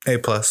 A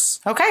plus.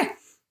 okay.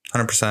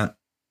 100%. Like I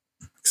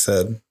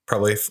said,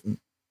 probably,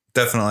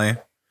 definitely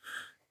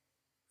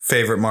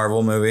favorite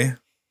Marvel movie. I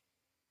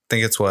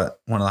think it's one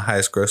of the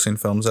highest grossing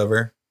films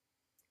ever.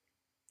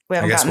 We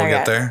haven't I guess gotten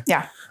we'll there get yet.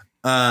 there.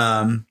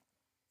 Yeah.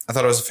 I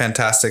thought it was a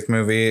fantastic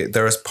movie.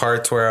 There was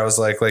parts where I was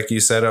like you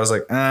said, I was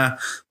like, they're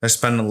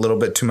spending a little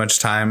bit too much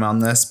time on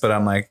this, but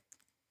I'm like,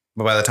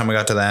 but by the time we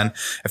got to the end,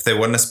 if they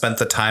wouldn't have spent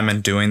the time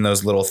in doing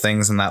those little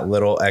things and that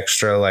little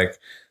extra like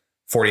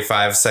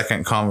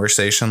 45-second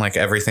conversation, like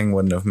everything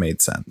wouldn't have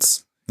made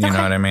sense. You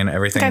know what I mean?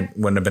 Everything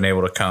wouldn't have been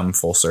able to come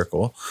full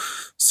circle.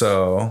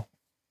 So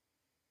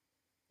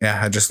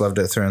yeah, I just loved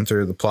it through and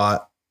through. The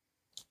plot,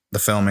 the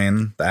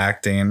filming, the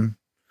acting,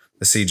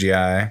 the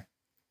CGI.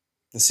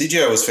 The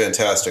CGI was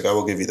fantastic. I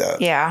will give you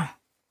that. Yeah.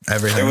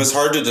 Everything. It was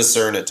hard to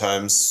discern at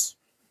times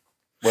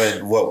when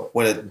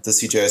the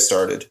CGI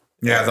started.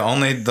 Yeah, the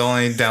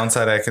only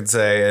downside I could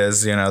say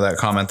is, that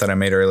comment that I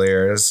made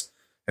earlier is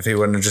if he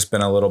wouldn't have just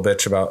been a little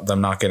bitch about them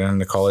not getting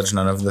into college,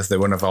 none of this, they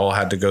wouldn't have all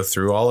had to go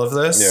through all of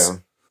this. Yeah.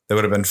 They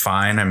would have been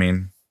fine. I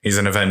mean, he's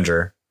an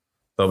Avenger.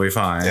 They'll be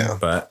fine. Yeah.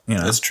 But,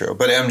 That's true.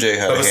 But MJ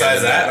had But a hand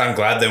besides in that, I'm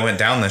glad they went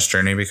down this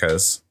journey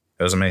because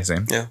it was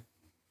amazing. Yeah.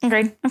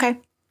 Agreed. Okay.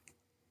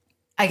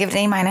 I give it an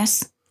A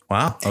minus.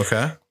 Wow.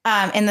 Okay.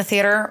 In the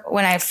theater,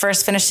 when I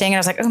first finished seeing it, I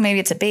was like, oh, maybe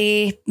it's a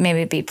B,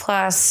 maybe a B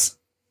plus.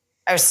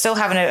 I was still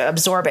having to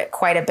absorb it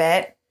quite a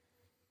bit.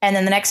 And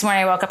then the next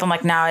morning I woke up, I'm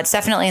like, no, it's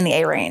definitely in the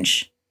A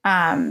range.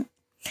 And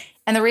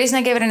the reason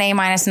I gave it an A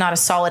minus, not a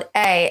solid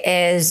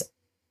A, is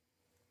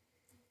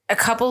a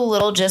couple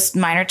little just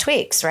minor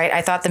tweaks, right?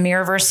 I thought the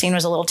Mirrorverse scene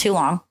was a little too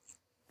long.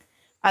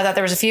 I thought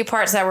there was a few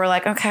parts that were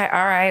like, okay,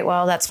 all right,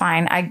 well, that's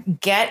fine. I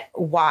get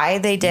why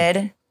they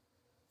did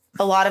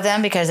a lot of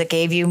them because it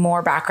gave you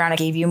more background. It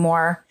gave you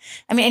more.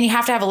 I mean, and you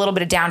have to have a little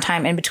bit of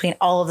downtime in between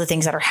all of the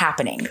things that are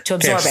happening to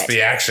absorb Can't just it.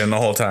 be action the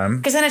whole time.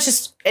 Because then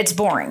it's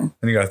boring.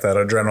 And you got that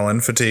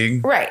adrenaline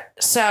fatigue. Right.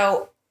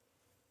 So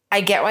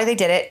I get why they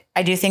did it.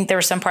 I do think there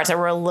were some parts that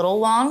were a little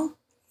long.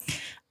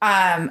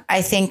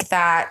 I think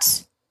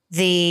that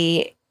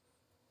the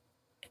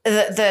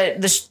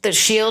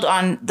shield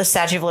on the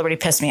Statue of Liberty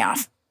pissed me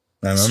off.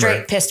 I remember.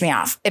 Straight pissed me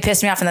off. It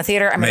pissed me off in the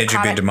theater. I made Made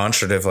you be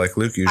demonstrative like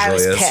Luke usually I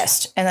was is.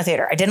 pissed in the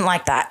theater. I didn't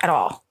like that at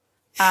all.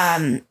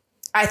 I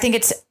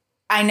think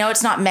I know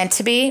it's not meant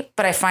to be,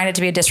 but I find it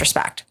to be a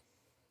disrespect.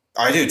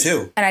 I do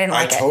too. And I didn't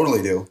like it. I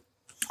totally do.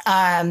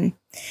 And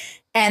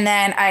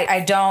then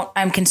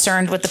I'm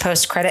concerned with the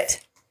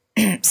post-credit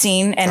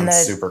scene and I'm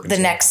super the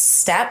concerned. next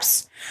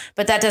steps,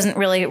 but that doesn't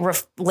really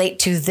relate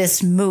to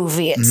this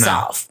movie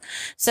itself.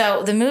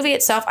 So the movie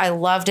itself, I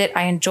loved it.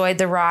 I enjoyed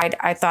the ride.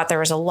 I thought there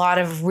was a lot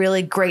of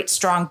really great,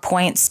 strong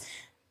points.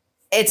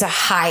 It's a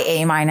high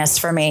A minus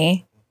for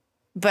me,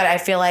 but I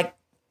feel like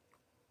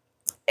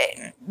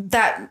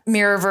that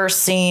Mirrorverse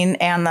scene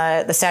and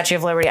the Statue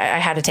of Liberty, I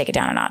had to take it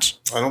down a notch.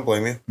 I don't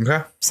blame you.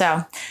 Okay.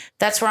 So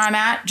that's where I'm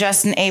at.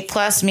 Justin A+,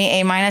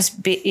 me A-,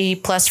 B+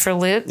 for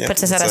Luke. Yeah,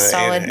 puts us at a it's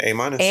solid A-.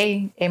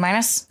 A-,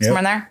 somewhere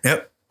in there.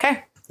 Yep.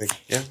 Okay.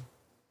 Yeah.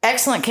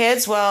 Excellent,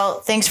 kids. Well,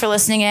 thanks for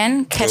listening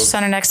in. Catch us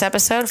on our next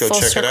episode. go Full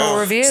check it Circle out.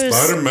 Reviews.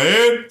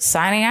 Spider-Man.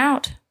 Signing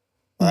out.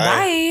 Bye.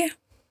 Bye.